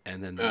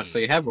 And then so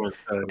you have one.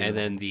 And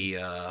then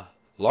the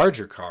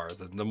larger car,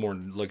 the more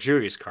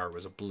luxurious car,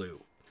 was a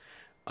blue.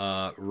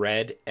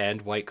 Red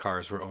and white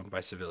cars were owned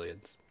by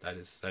civilians. That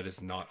is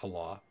not a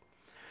law.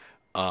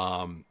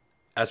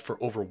 As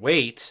for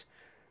overweight,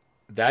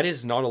 that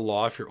is not a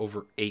law if you're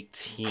over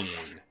 18.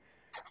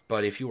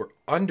 But if you were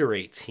under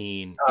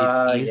 18,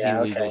 it is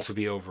illegal to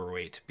be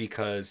overweight,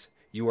 because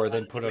you are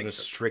then put on a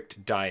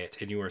strict diet,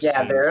 and you are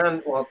they're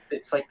on. Well,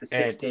 it's like the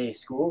 6-day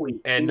school week,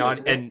 and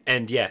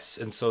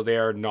so they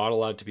are not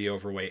allowed to be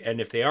overweight.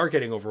 And if they are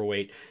getting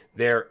overweight,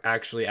 their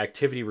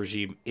activity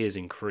regime is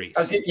increased.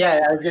 I was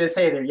gonna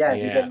say you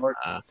get more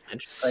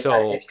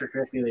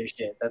extracurricular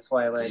shit. That's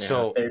why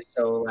they're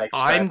so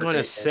I'm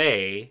gonna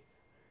say,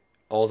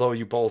 although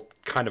you both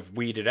kind of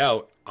weeded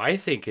out, I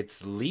think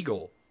it's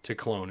legal to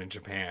clone in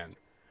Japan.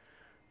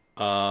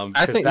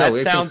 I think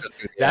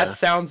that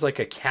sounds like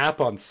a cap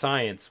on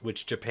science,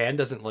 which Japan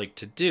doesn't like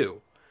to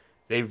do.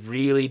 They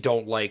really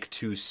don't like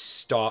to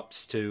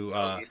stops to.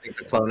 You think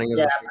the cloning is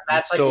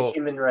that's like a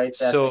human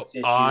rights ethics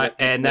issue.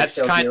 And that's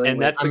the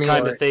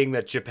kind of thing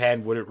that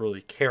Japan wouldn't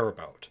really care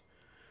about.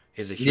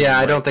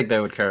 I don't think they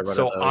would care about it.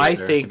 So I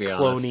think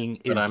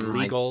cloning is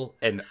legal,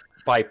 and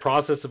by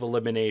process of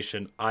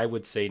elimination, I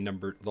would say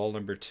law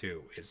number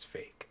 2 is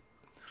fake.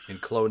 And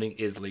cloning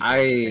is legal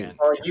in Japan.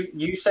 Well,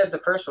 you said the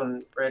first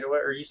one right away,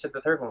 or you said the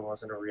third one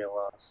wasn't a real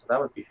law, so that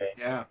would be fake.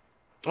 Yeah.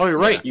 Oh, you're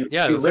right.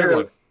 The third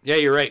one. Yeah,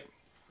 you're right.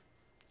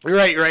 You're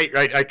right.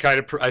 I kind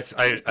of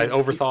I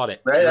overthought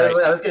it. Right.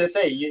 I was gonna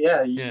say you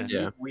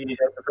weeded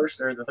out the first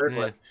or the third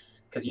one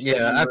because you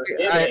said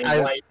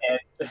white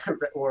and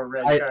or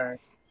red car.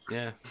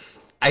 Yeah.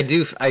 I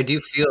do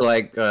feel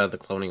like the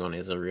cloning one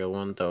is a real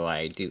one, though.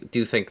 I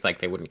do think like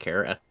they wouldn't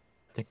care.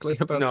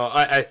 No,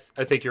 I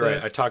think you're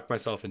right. I talked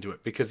myself into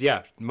it because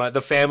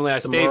the family I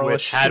stayed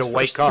with had a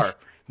white car.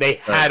 They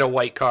had a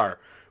white car,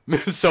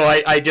 so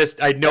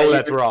I know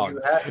that's wrong.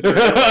 I'm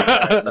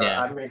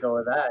gonna go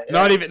with that. Yeah.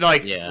 Not even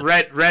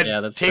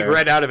red. Take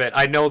red out of it.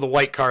 I know the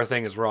white car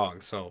thing is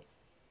wrong. So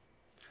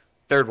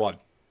third one.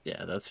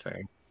 Yeah, that's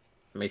fair.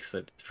 Makes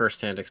it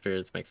first-hand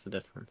experience makes the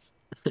difference.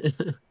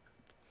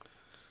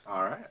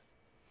 All right.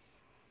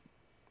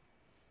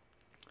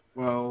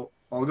 Well,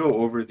 I'll go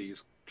over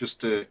these just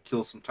to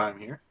kill some time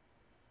here.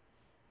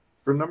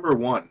 For number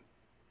 1,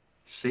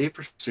 save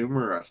for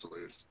sumo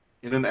wrestlers.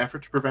 In an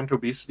effort to prevent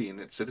obesity in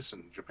its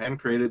citizens, Japan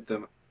created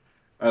the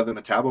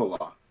Metabo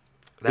Law.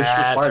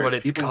 That's what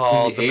it's people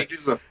called. Between the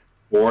ages of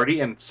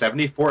 40 and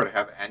 74 to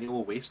have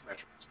annual waist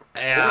measurements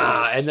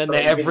Yeah, and then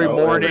Don't every even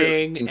know.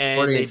 morning, In and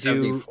they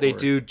 1474.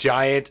 do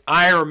giant.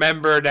 I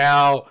remember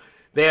now.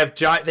 They have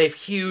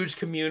huge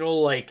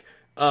communal like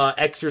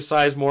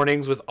exercise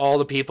mornings with all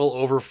the people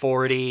over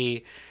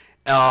 40.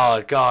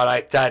 Oh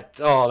God,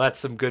 that's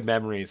some good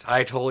memories.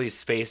 I totally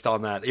spaced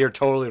on that. You're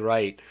totally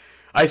right.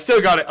 I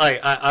still got it.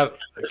 I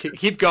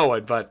keep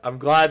going, but I'm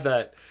glad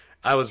that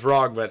I was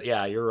wrong. But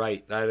yeah, you're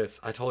right. I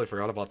totally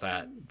forgot about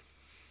that.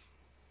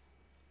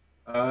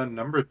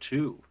 Number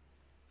 2.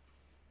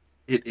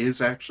 It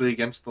is actually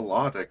against the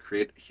law to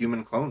create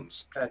human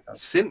clones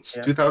since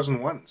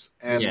 2001.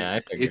 And Yeah,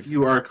 I figured. if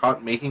you are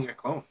caught making a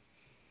clone,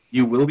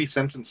 you will be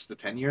sentenced to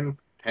 10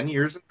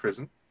 years in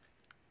prison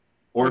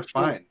or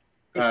fined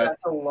If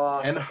that's a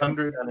loss,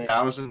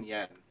 10,000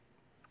 yen.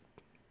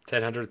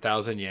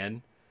 100,000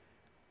 yen.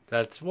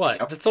 That's what?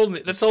 Yep. That's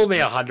only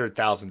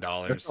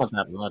 $100,000. That's not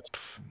that much.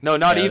 No,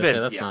 not Yeah, even.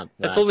 That's Yeah. not.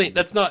 That's that only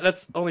much.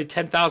 that's only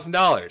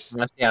 $10,000.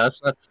 Yeah,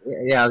 that's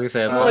yeah. I was gonna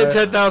say That's that's only not-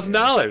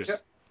 $10,000. Yep.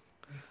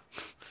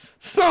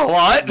 So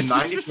what?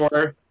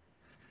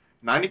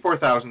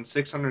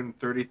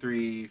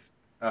 94,633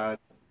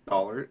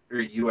 dollar or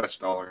US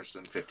dollars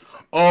and 50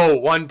 cents. Oh,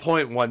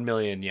 1.1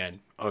 million yen.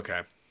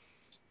 Okay,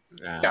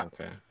 Yeah.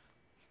 Okay.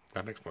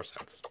 that makes more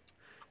sense.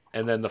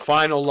 And then the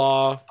final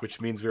law, which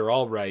means we were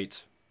all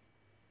right.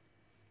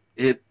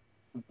 It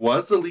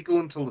was illegal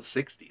until the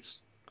 60s.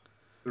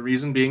 The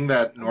reason being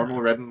that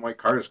normal red and white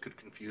cars could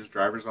confuse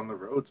drivers on the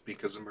roads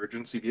because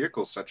emergency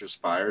vehicles such as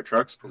fire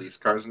trucks, police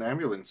cars, and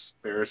ambulance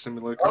bear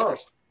similar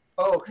colors.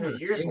 Oh, okay,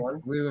 here's one.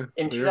 In We were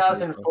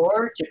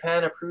 2004,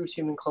 Japan approves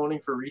human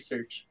cloning for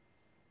research.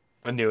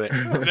 I knew it.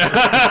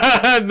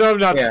 No, I'm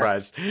not Yeah.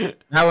 surprised.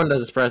 That one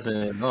doesn't surprise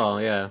me at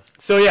all. Yeah.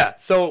 So yeah,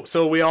 so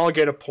we all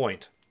get a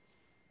point.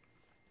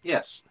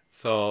 Yes.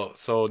 So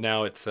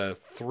now it's a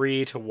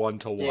 3 to 1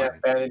 to 1. Yeah,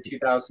 banned in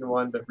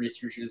 2001, but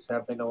researchers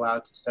have been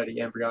allowed to study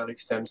embryonic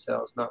stem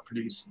cells not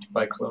produced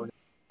by cloning.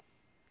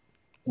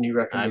 New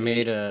I recommendation.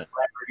 made a.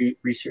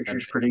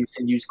 Researchers produce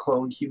and use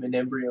cloned human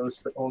embryos,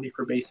 but only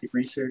for basic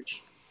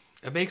research.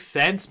 It makes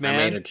sense, I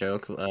made a man.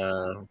 joke.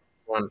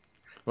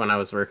 When I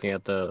was working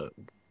at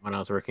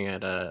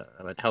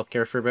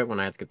healthcare for a bit, when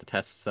I had to get the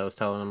tests, I was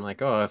telling them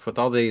like, oh, if with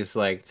all these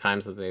like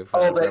times that they've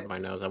rubbed my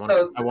nose, I want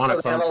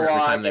a clone for every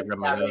time they rub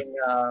my nose.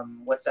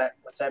 What's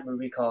that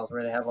movie called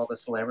where they have all the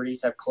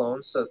celebrities have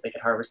clones so that they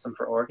can harvest them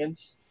for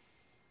organs?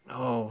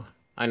 Oh,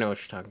 I know what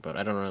you're talking about.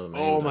 I don't know the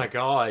name. Oh though. my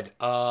god.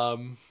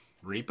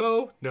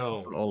 Repo? No.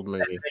 It's an old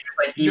movie.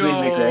 Like Ewan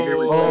McGregor.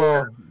 Was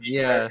Oh,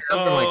 yeah,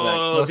 something like that.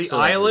 Oh, Close the to that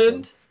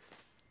island?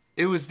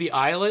 It was the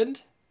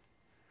island?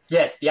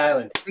 Yes, the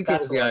island. I think it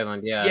was the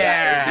island. Yeah.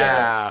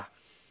 Yeah.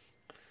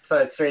 So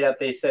it's straight up.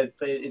 They said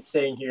it's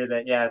saying here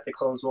that the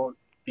clones won't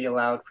be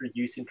allowed for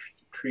use in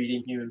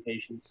treating human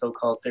patients.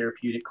 So-called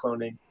therapeutic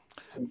cloning.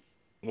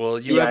 Well,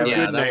 you have a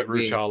Yeah, good night,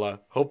 Rushala.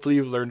 Hopefully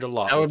you've learned a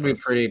lot. That would with be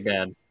us. pretty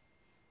bad.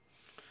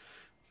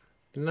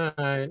 Good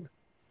night.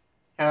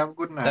 Have a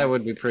good night. That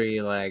would be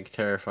pretty like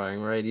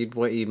terrifying, right? You'd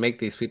make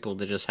these people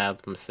to just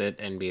have them sit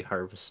and be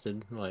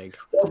harvested, like.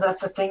 Well,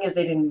 that's the thing is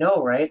they didn't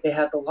know, right? They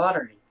had the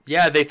lottery.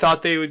 Yeah, they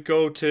thought they would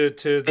go to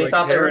They like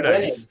thought they were winning.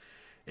 paradise.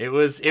 It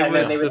was And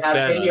then they the would have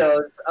best.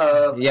 videos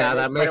of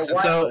That makes it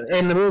so.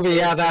 In the movie,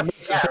 that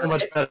makes it so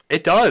much better.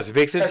 It does. It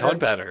makes it a ton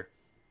better.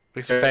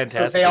 Makes it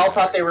fantastic. So they all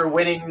thought they were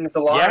winning the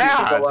lottery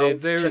Yeah, to go out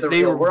to the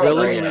real were world,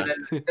 willing. right?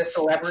 And then the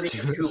celebrity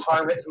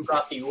who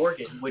got the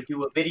organ would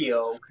do a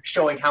video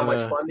showing how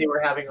much fun they were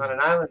having on an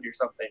island or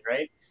something,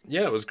 right?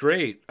 Yeah, it was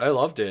great. I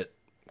loved it.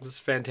 It was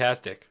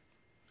fantastic.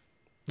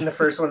 And the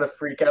first one to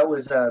freak out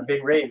was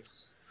Big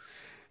Rapes.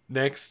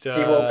 Next, He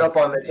woke up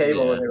on the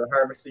table when they were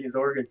harvesting his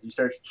organs. He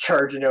starts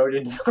charging out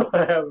into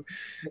the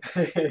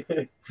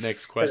lab.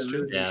 Next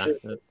question. Yeah,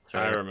 that's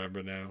I right.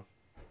 remember now.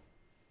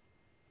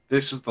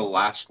 This is the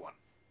last one.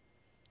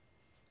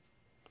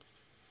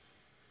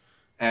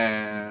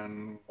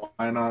 And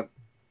why not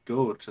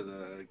go to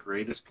the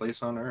greatest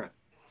place on Earth,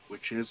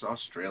 which is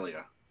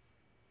Australia?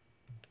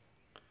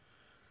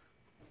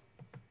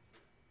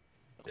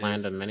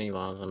 Land of many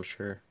laws, I'm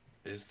sure.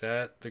 Is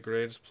that the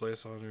greatest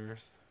place on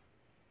Earth?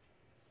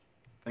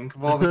 Think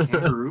of all the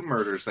kangaroo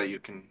murders that you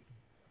can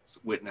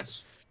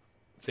witness.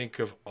 Think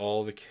of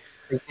all the...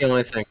 It's the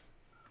only thing.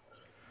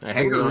 I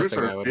think the only Kangaroos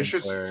thing I are would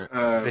vicious.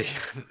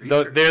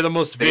 employ- They're the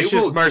most They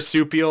vicious will-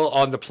 marsupial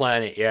on the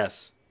planet,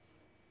 yes.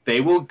 They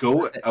will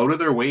go out of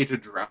their way to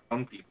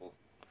drown people.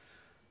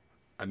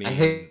 I mean, I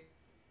think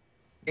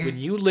when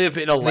you live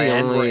in a the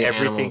land where only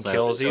everything animals I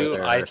kills would you,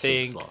 there I are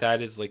sea think sloths.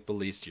 that is like the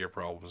least of your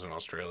problems in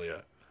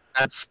Australia.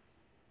 that's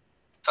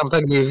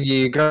something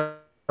you got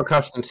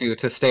accustomed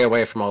to stay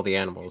away from all the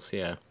animals.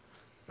 Yeah,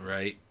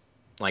 Right?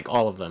 like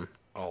all of them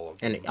All of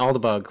them. and all the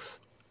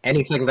bugs.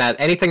 Anything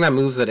that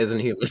moves that isn't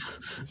human.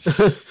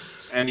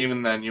 And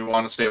even then, you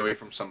want to stay away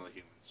from some of the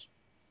humans.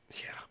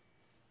 Yeah.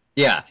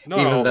 Yeah, Not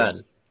all even of then,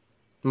 them.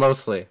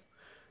 mostly.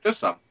 Just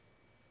some.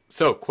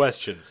 So,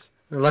 questions.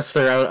 Unless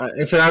they're out,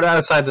 if they're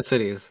outside the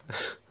cities.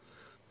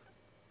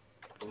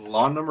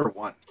 Law number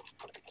 1.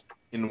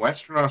 In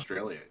Western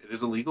Australia, it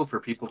is illegal for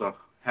people to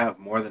have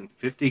more than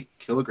 50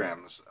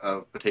 kilograms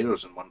of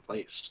potatoes in one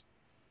place.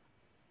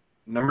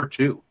 Number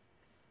 2,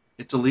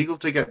 it's illegal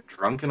to get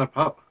drunk in a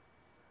pub.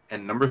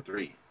 And number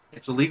 3,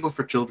 it's illegal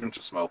for children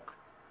to smoke.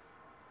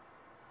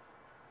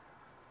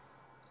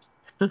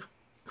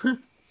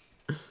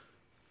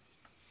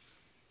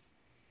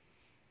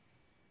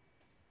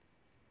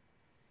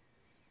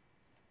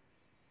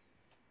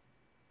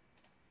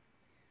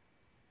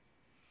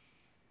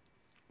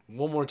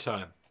 One more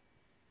time.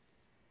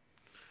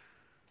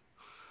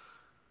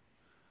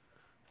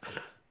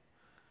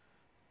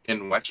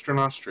 In Western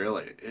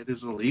Australia, it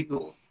is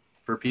illegal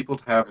for people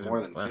to have more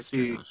than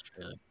 50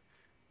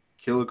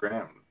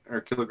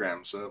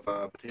 kilograms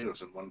of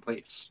potatoes in one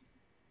place.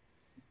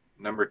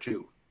 Number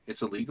 2,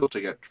 it's illegal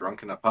to get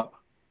drunk in a pub.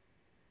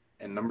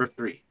 And number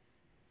 3,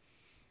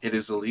 it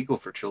is illegal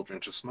for children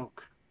to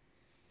smoke.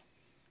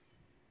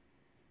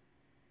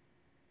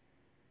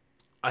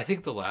 I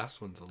think the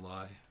last one's a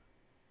lie.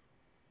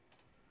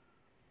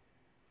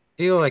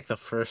 I feel like the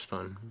first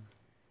one.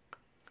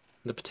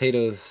 The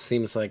potatoes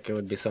seems like it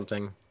would be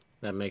something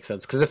that makes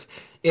sense. Because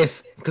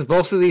because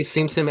both of these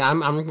seem to me,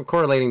 I'm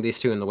correlating these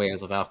two in the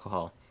ways of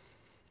alcohol.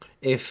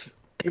 If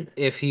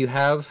you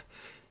have,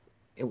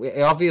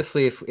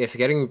 obviously, if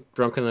getting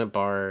drunk in a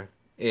bar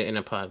in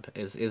a pub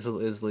is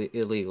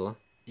illegal.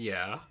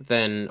 Yeah.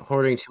 Then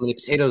hoarding too many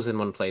potatoes in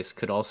one place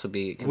could also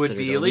be considered would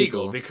be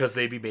illegal because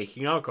they'd be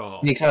making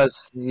alcohol.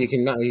 Because you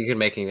can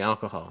making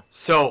alcohol.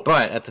 So,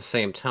 but at the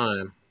same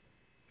time,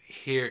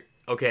 here,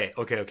 okay.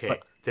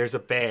 But, there's a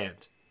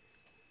band.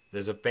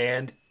 There's a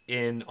band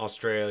in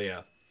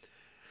Australia.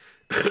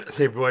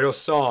 They wrote a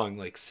song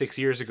like 6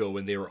 years ago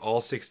when they were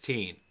all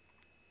 16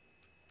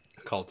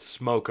 called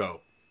Smoko.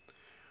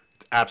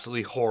 It's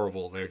absolutely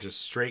horrible. They're just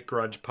straight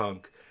grunge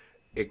punk.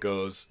 It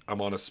goes,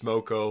 I'm on a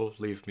smoko,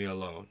 leave me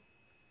alone.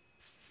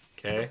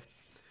 Okay?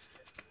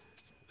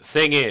 The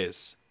thing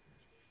is,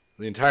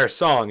 the entire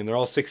song, and they're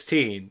all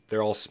 16,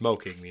 they're all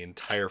smoking the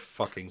entire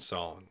fucking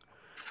song.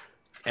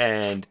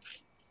 And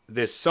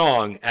this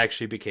song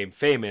actually became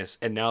famous,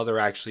 and now they're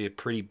actually a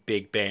pretty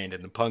big band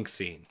in the punk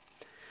scene.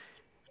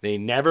 They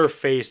never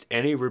faced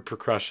any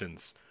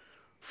repercussions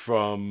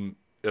from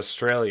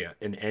Australia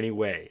in any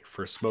way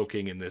for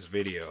smoking in this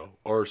video,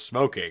 or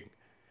smoking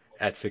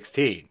at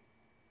 16.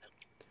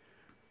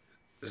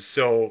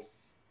 So,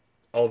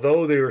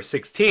 although they were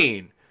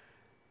 16,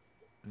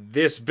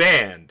 this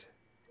band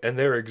and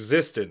their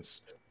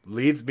existence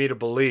leads me to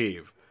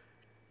believe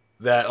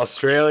that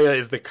Australia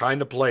is the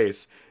kind of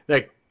place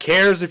that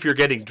cares if you're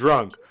getting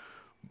drunk,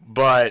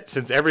 but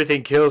since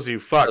everything kills you,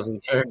 fuck.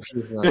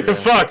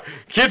 Fuck,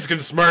 kids can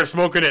start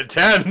smoking at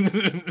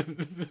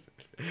 10.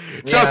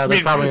 Trust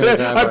me,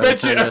 I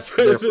bet you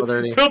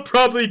they'll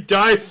probably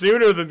die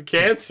sooner than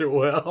cancer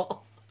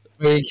will.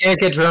 You can't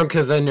get drunk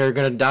because then you're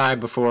gonna die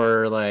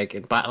before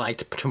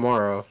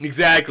tomorrow.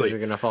 Exactly. You're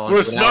gonna fall.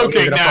 We're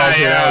smoking now.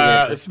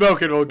 Yeah,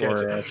 smoking will get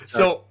you.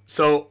 So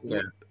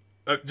yeah.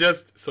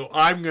 So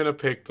I'm gonna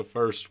pick the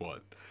first one.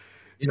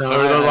 Or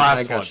the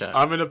last one.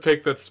 I'm gonna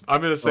pick that.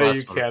 I'm gonna say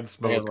you can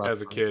smoke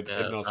as a kid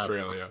in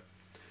Australia.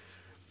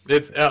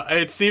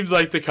 It seems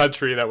like the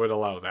country that would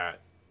allow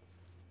that.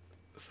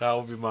 So that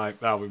will be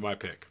my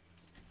pick.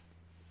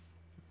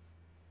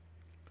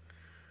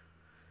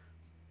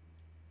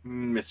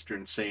 Mr.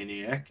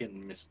 Insaniac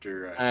and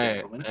Mr.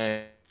 Gentleman.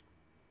 I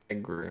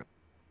agree.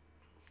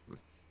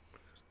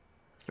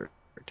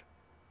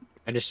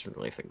 I just didn't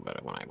really think about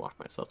it when I walked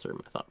myself through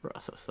my thought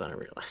process. Then I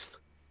realized.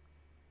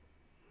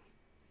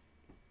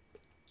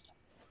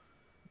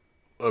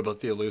 What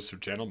about the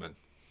elusive gentleman?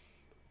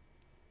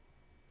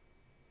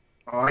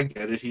 Oh, I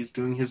get it. He's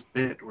doing his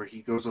bit where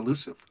he goes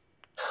elusive.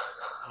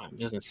 It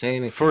doesn't say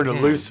anything. For an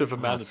elusive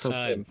amount of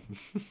time.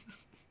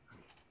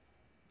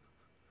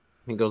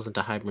 He goes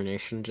into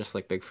hibernation just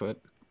like Bigfoot.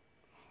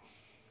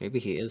 Maybe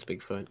he is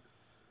Bigfoot.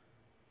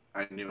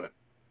 I knew it.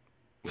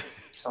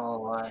 It's all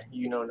a lie.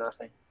 You know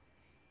nothing.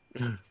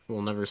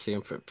 We'll never see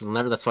him.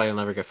 That's why you'll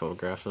never get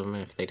photographs of him.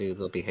 If they do,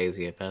 they'll be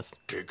hazy at best.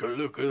 Take a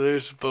look at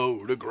this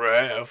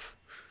photograph.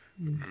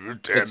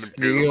 It's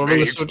the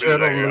elusive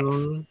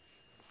gentleman.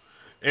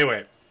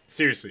 Anyway,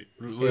 seriously,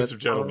 elusive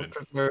gentleman.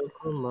 What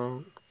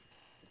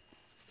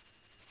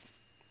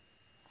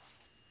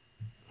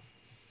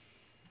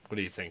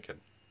are you thinking?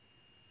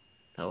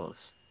 Tell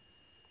us.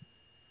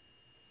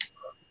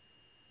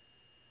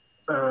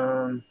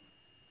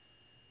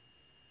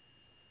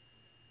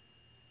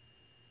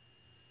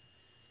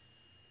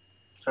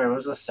 Sorry, what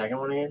was the second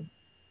one again?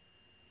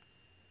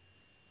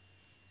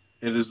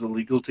 It is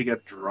illegal to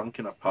get drunk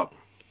in a pub.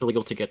 It's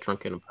illegal to get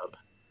drunk in a pub.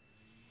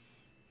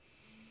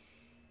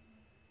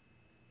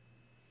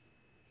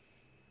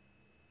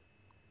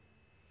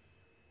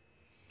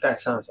 That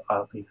sounds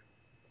oddly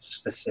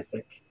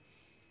specific.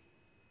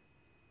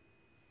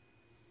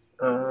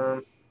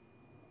 I'm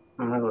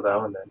gonna go with that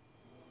one then.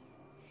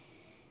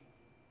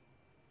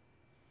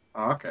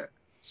 Okay,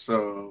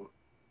 so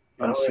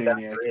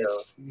Insaniac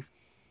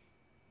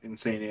and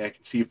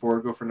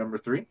C4 go for number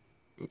 3.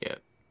 Yeah.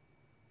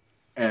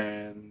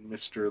 And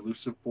Mr.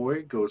 Elusive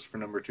Boy goes for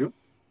number 2.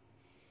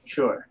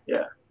 Sure,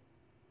 yeah.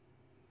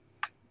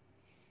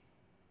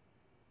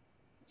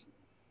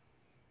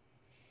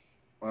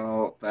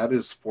 Well, that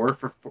is 4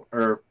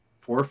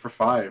 for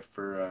 5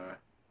 for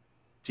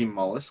Team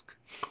Mollusk.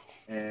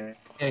 And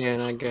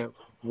And I get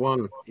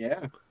one.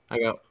 yeah, I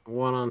got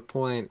one on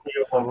point.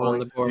 You get I'm 1 on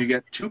the point. board. you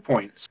get 2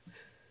 points.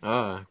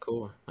 Ah,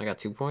 cool. I got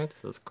 2 points?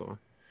 That's cool.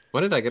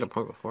 When did I get a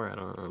point before? I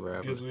don't remember.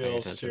 I Because wasn't we paying all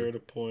attention. shared a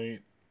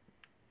point.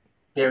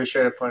 Yeah, we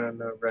shared a point on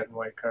the red and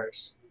white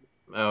cars.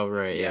 Oh,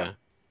 right, Yeah. yeah.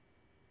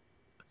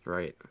 That's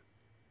right.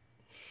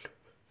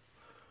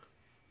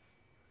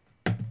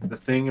 The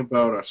thing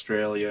about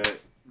Australia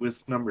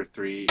with number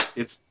 3,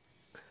 it's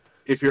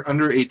if you're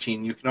under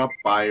 18, you cannot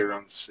buy your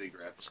own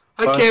cigarettes.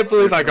 I But can't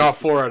believe I there's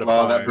got no 4 out of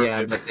law that 5.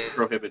 Yeah, but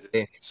prohibited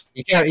it.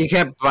 you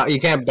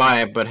can't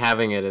buy it, but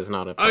having it is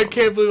not a I problem.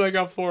 can't believe I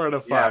got 4 out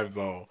of 5 Yeah.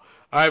 though.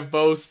 I've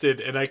boasted,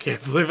 and I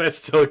can't believe I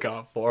still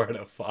got 4 out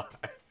of 5.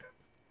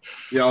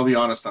 Yeah, I'll be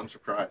honest, I'm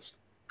surprised.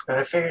 And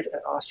I figured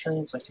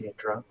Australians like to get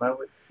drunk.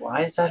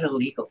 Why is that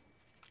illegal?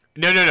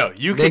 No.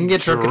 You They can can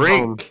get drunk at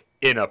drink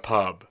in a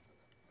pub,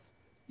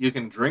 You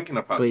can drink in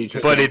a pub, But you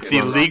just but don't it's get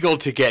drunk. illegal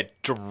to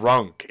get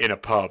drunk in a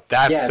pub.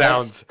 That Yeah,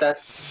 sounds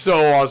that's so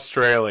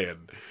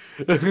Australian.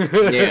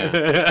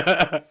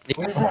 Yeah.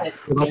 what is that?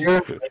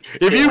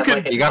 If you have, could,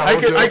 like, a You gotta I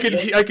hold could, your I own could,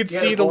 thing? I could You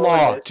see gotta the hold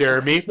law, this.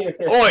 Jeremy.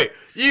 Oi,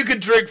 you can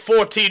drink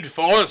 14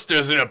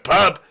 Foresters in a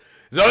pub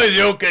as long as you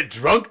don't get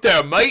drunk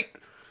there, mate.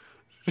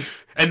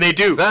 And they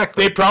do.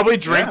 Exactly. They probably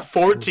drink Yeah.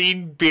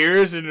 14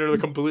 beers and they're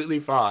completely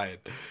fine.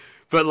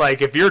 But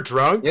like, if you're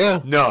drunk,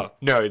 Yeah. no,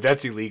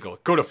 that's illegal.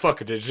 Go to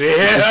fucking a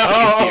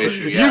safety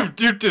issue, yeah.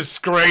 You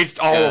disgraced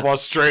all of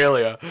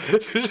Australia.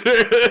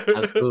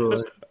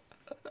 Absolutely.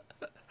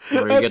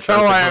 Or you That's get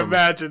how drunk at I home.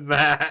 imagine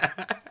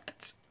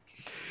that.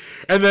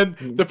 And then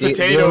the The only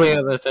potatoes.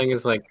 other thing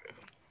is like,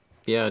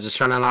 yeah, just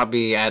trying to not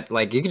be at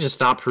like you can just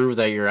not prove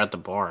that you're at the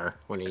bar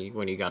when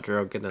you got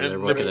drunk and then they're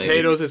And the looking at you.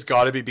 potatoes has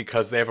got to be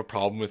because they have a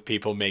problem with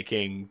people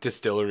making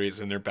distilleries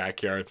in their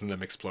backyards and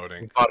them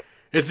exploding.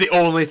 It's the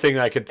only thing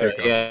I can think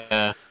of.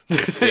 Yeah,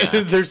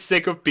 yeah. They're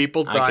sick of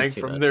people I can dying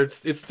see from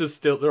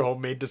that. their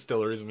homemade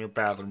distilleries in their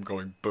bathroom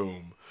going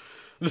boom.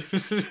 It's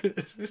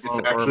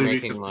Or actually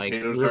making, because like,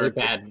 potatoes really are a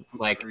bad, good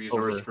like,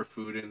 resource over- for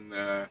food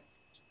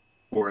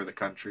for the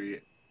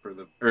country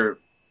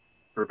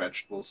for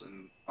vegetables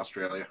in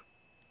Australia.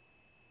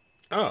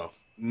 Oh,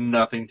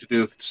 Nothing to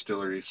do with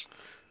distilleries.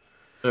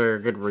 They're a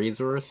good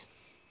resource.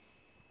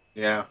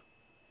 Yeah,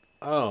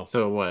 oh,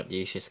 So what?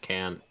 You just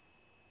can't.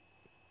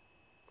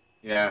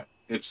 yeah.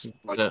 It's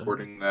like The-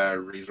 hoarding the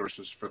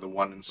resources for the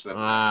one instead of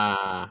the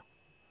Ah,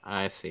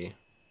 I see.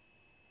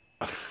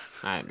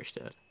 I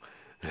understood.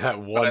 that But at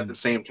one. the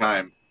same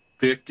time,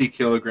 50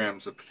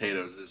 kilograms of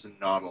potatoes is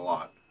not a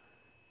lot.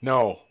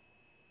 No,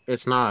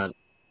 It's not.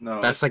 No,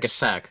 That's like a it's-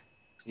 sack.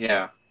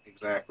 Yeah,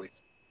 exactly.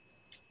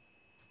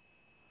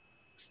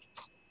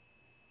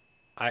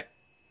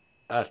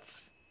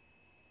 that's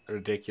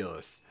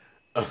ridiculous.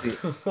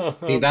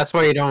 See, that's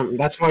why you don't.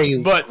 That's why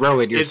you But grow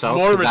it it's yourself.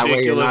 more 'Cause that way you're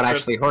ridiculous not that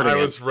actually hoarding I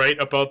it. was right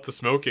about the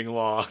smoking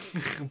law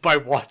by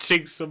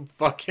watching some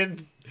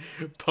fucking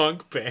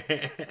punk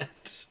band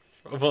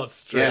from Yeah,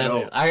 Australia.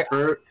 no.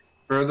 I-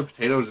 For the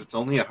potatoes, it's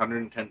only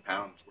 110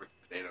 pounds worth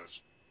of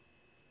potatoes,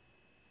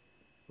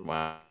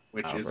 Wow.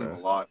 which Wow, isn't bro.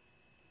 a lot.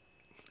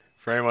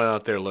 For anyone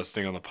out there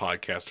listening on the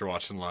podcast or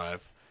watching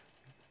live,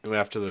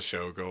 after the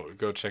show,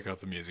 go check out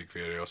the music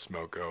video.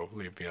 Smoko,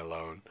 leave me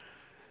alone.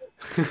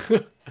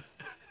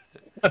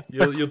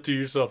 You'll do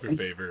yourself a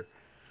favor.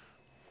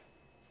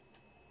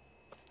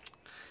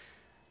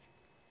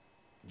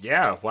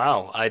 Yeah,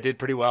 wow, I did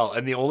pretty well,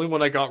 and the only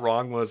one I got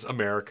wrong was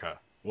America.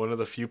 One of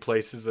the few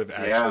places I've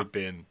actually Yeah.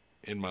 been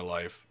in my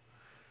life.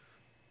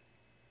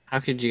 How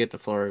could you get the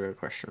Florida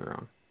question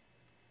wrong?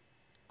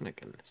 My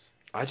goodness.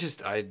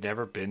 I'd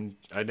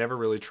never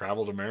really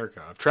traveled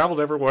America. I've traveled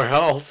everywhere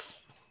else.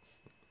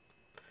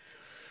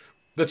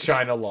 The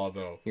China law,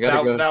 though, You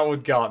gotta go- that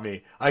one got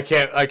me. I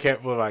can't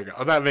believe I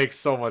got. That makes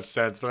so much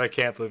sense, but I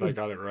can't believe I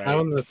got it right.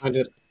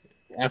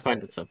 I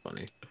find it so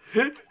funny.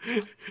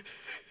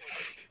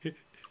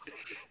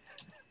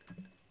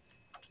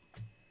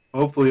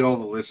 Hopefully, all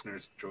the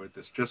listeners enjoyed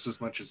this just as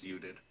much as you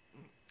did.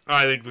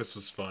 I think this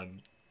was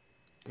fun.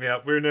 Yeah,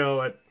 we're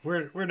now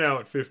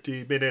at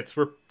 50 minutes.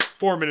 We're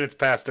 4 minutes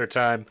past our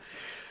time.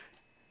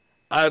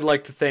 I'd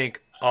like to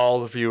thank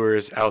all the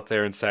viewers out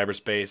there in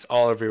cyberspace,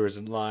 all our viewers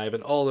in live,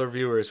 and all our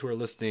viewers who are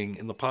listening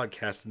in the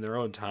podcast in their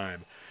own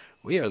time.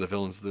 We are the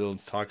Villains of the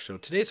Villains Talk Show.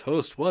 Today's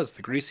host was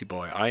the Greasy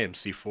Boy. I am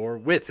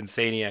C4 with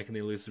Insaniac and the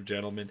Elusive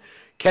Gentleman.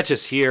 Catch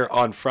us here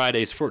on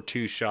Fridays for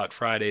Two Shot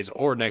Fridays,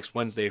 or next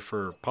Wednesday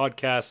for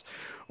podcasts,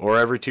 or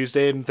every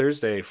Tuesday and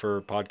Thursday for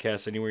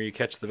podcasts anywhere you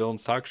catch the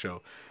Villains Talk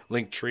Show.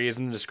 Link tree is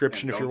in the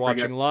description And if you're don't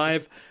forget- watching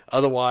live.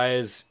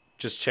 Otherwise,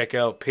 just check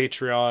out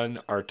Patreon,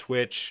 our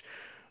Twitch.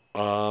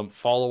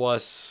 Follow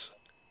us.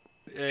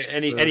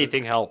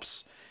 Anything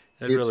helps.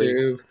 It really,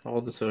 YouTube,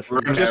 all the social.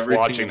 We're- just everything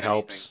watching and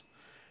helps.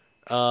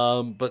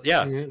 But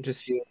yeah, Yeah,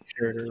 just share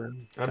it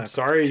around. I'm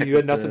sorry Check you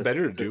had out nothing the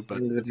better to do, but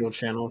individual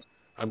channels.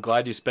 I'm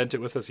glad you spent it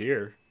with us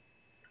here.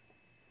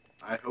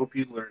 I hope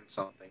you learned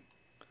something.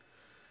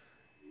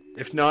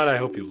 If not, I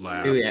hope you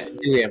laughed. Do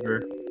we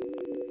ever?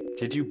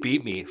 Did you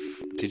beat me?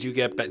 Did you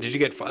get?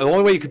 The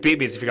only way you could beat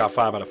me is if you got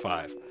 5 out of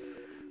 5.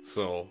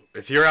 So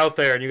if you're out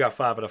there and you got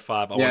 5 out of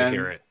 5, I want to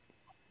hear it.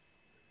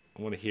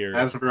 I want to hear.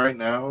 As of right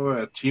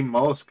now, Team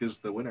Mollusk is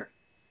the winner.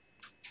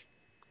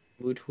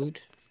 Woot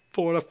woot.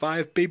 4 out of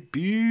 5,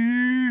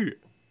 baby.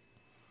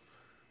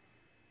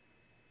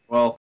 Well,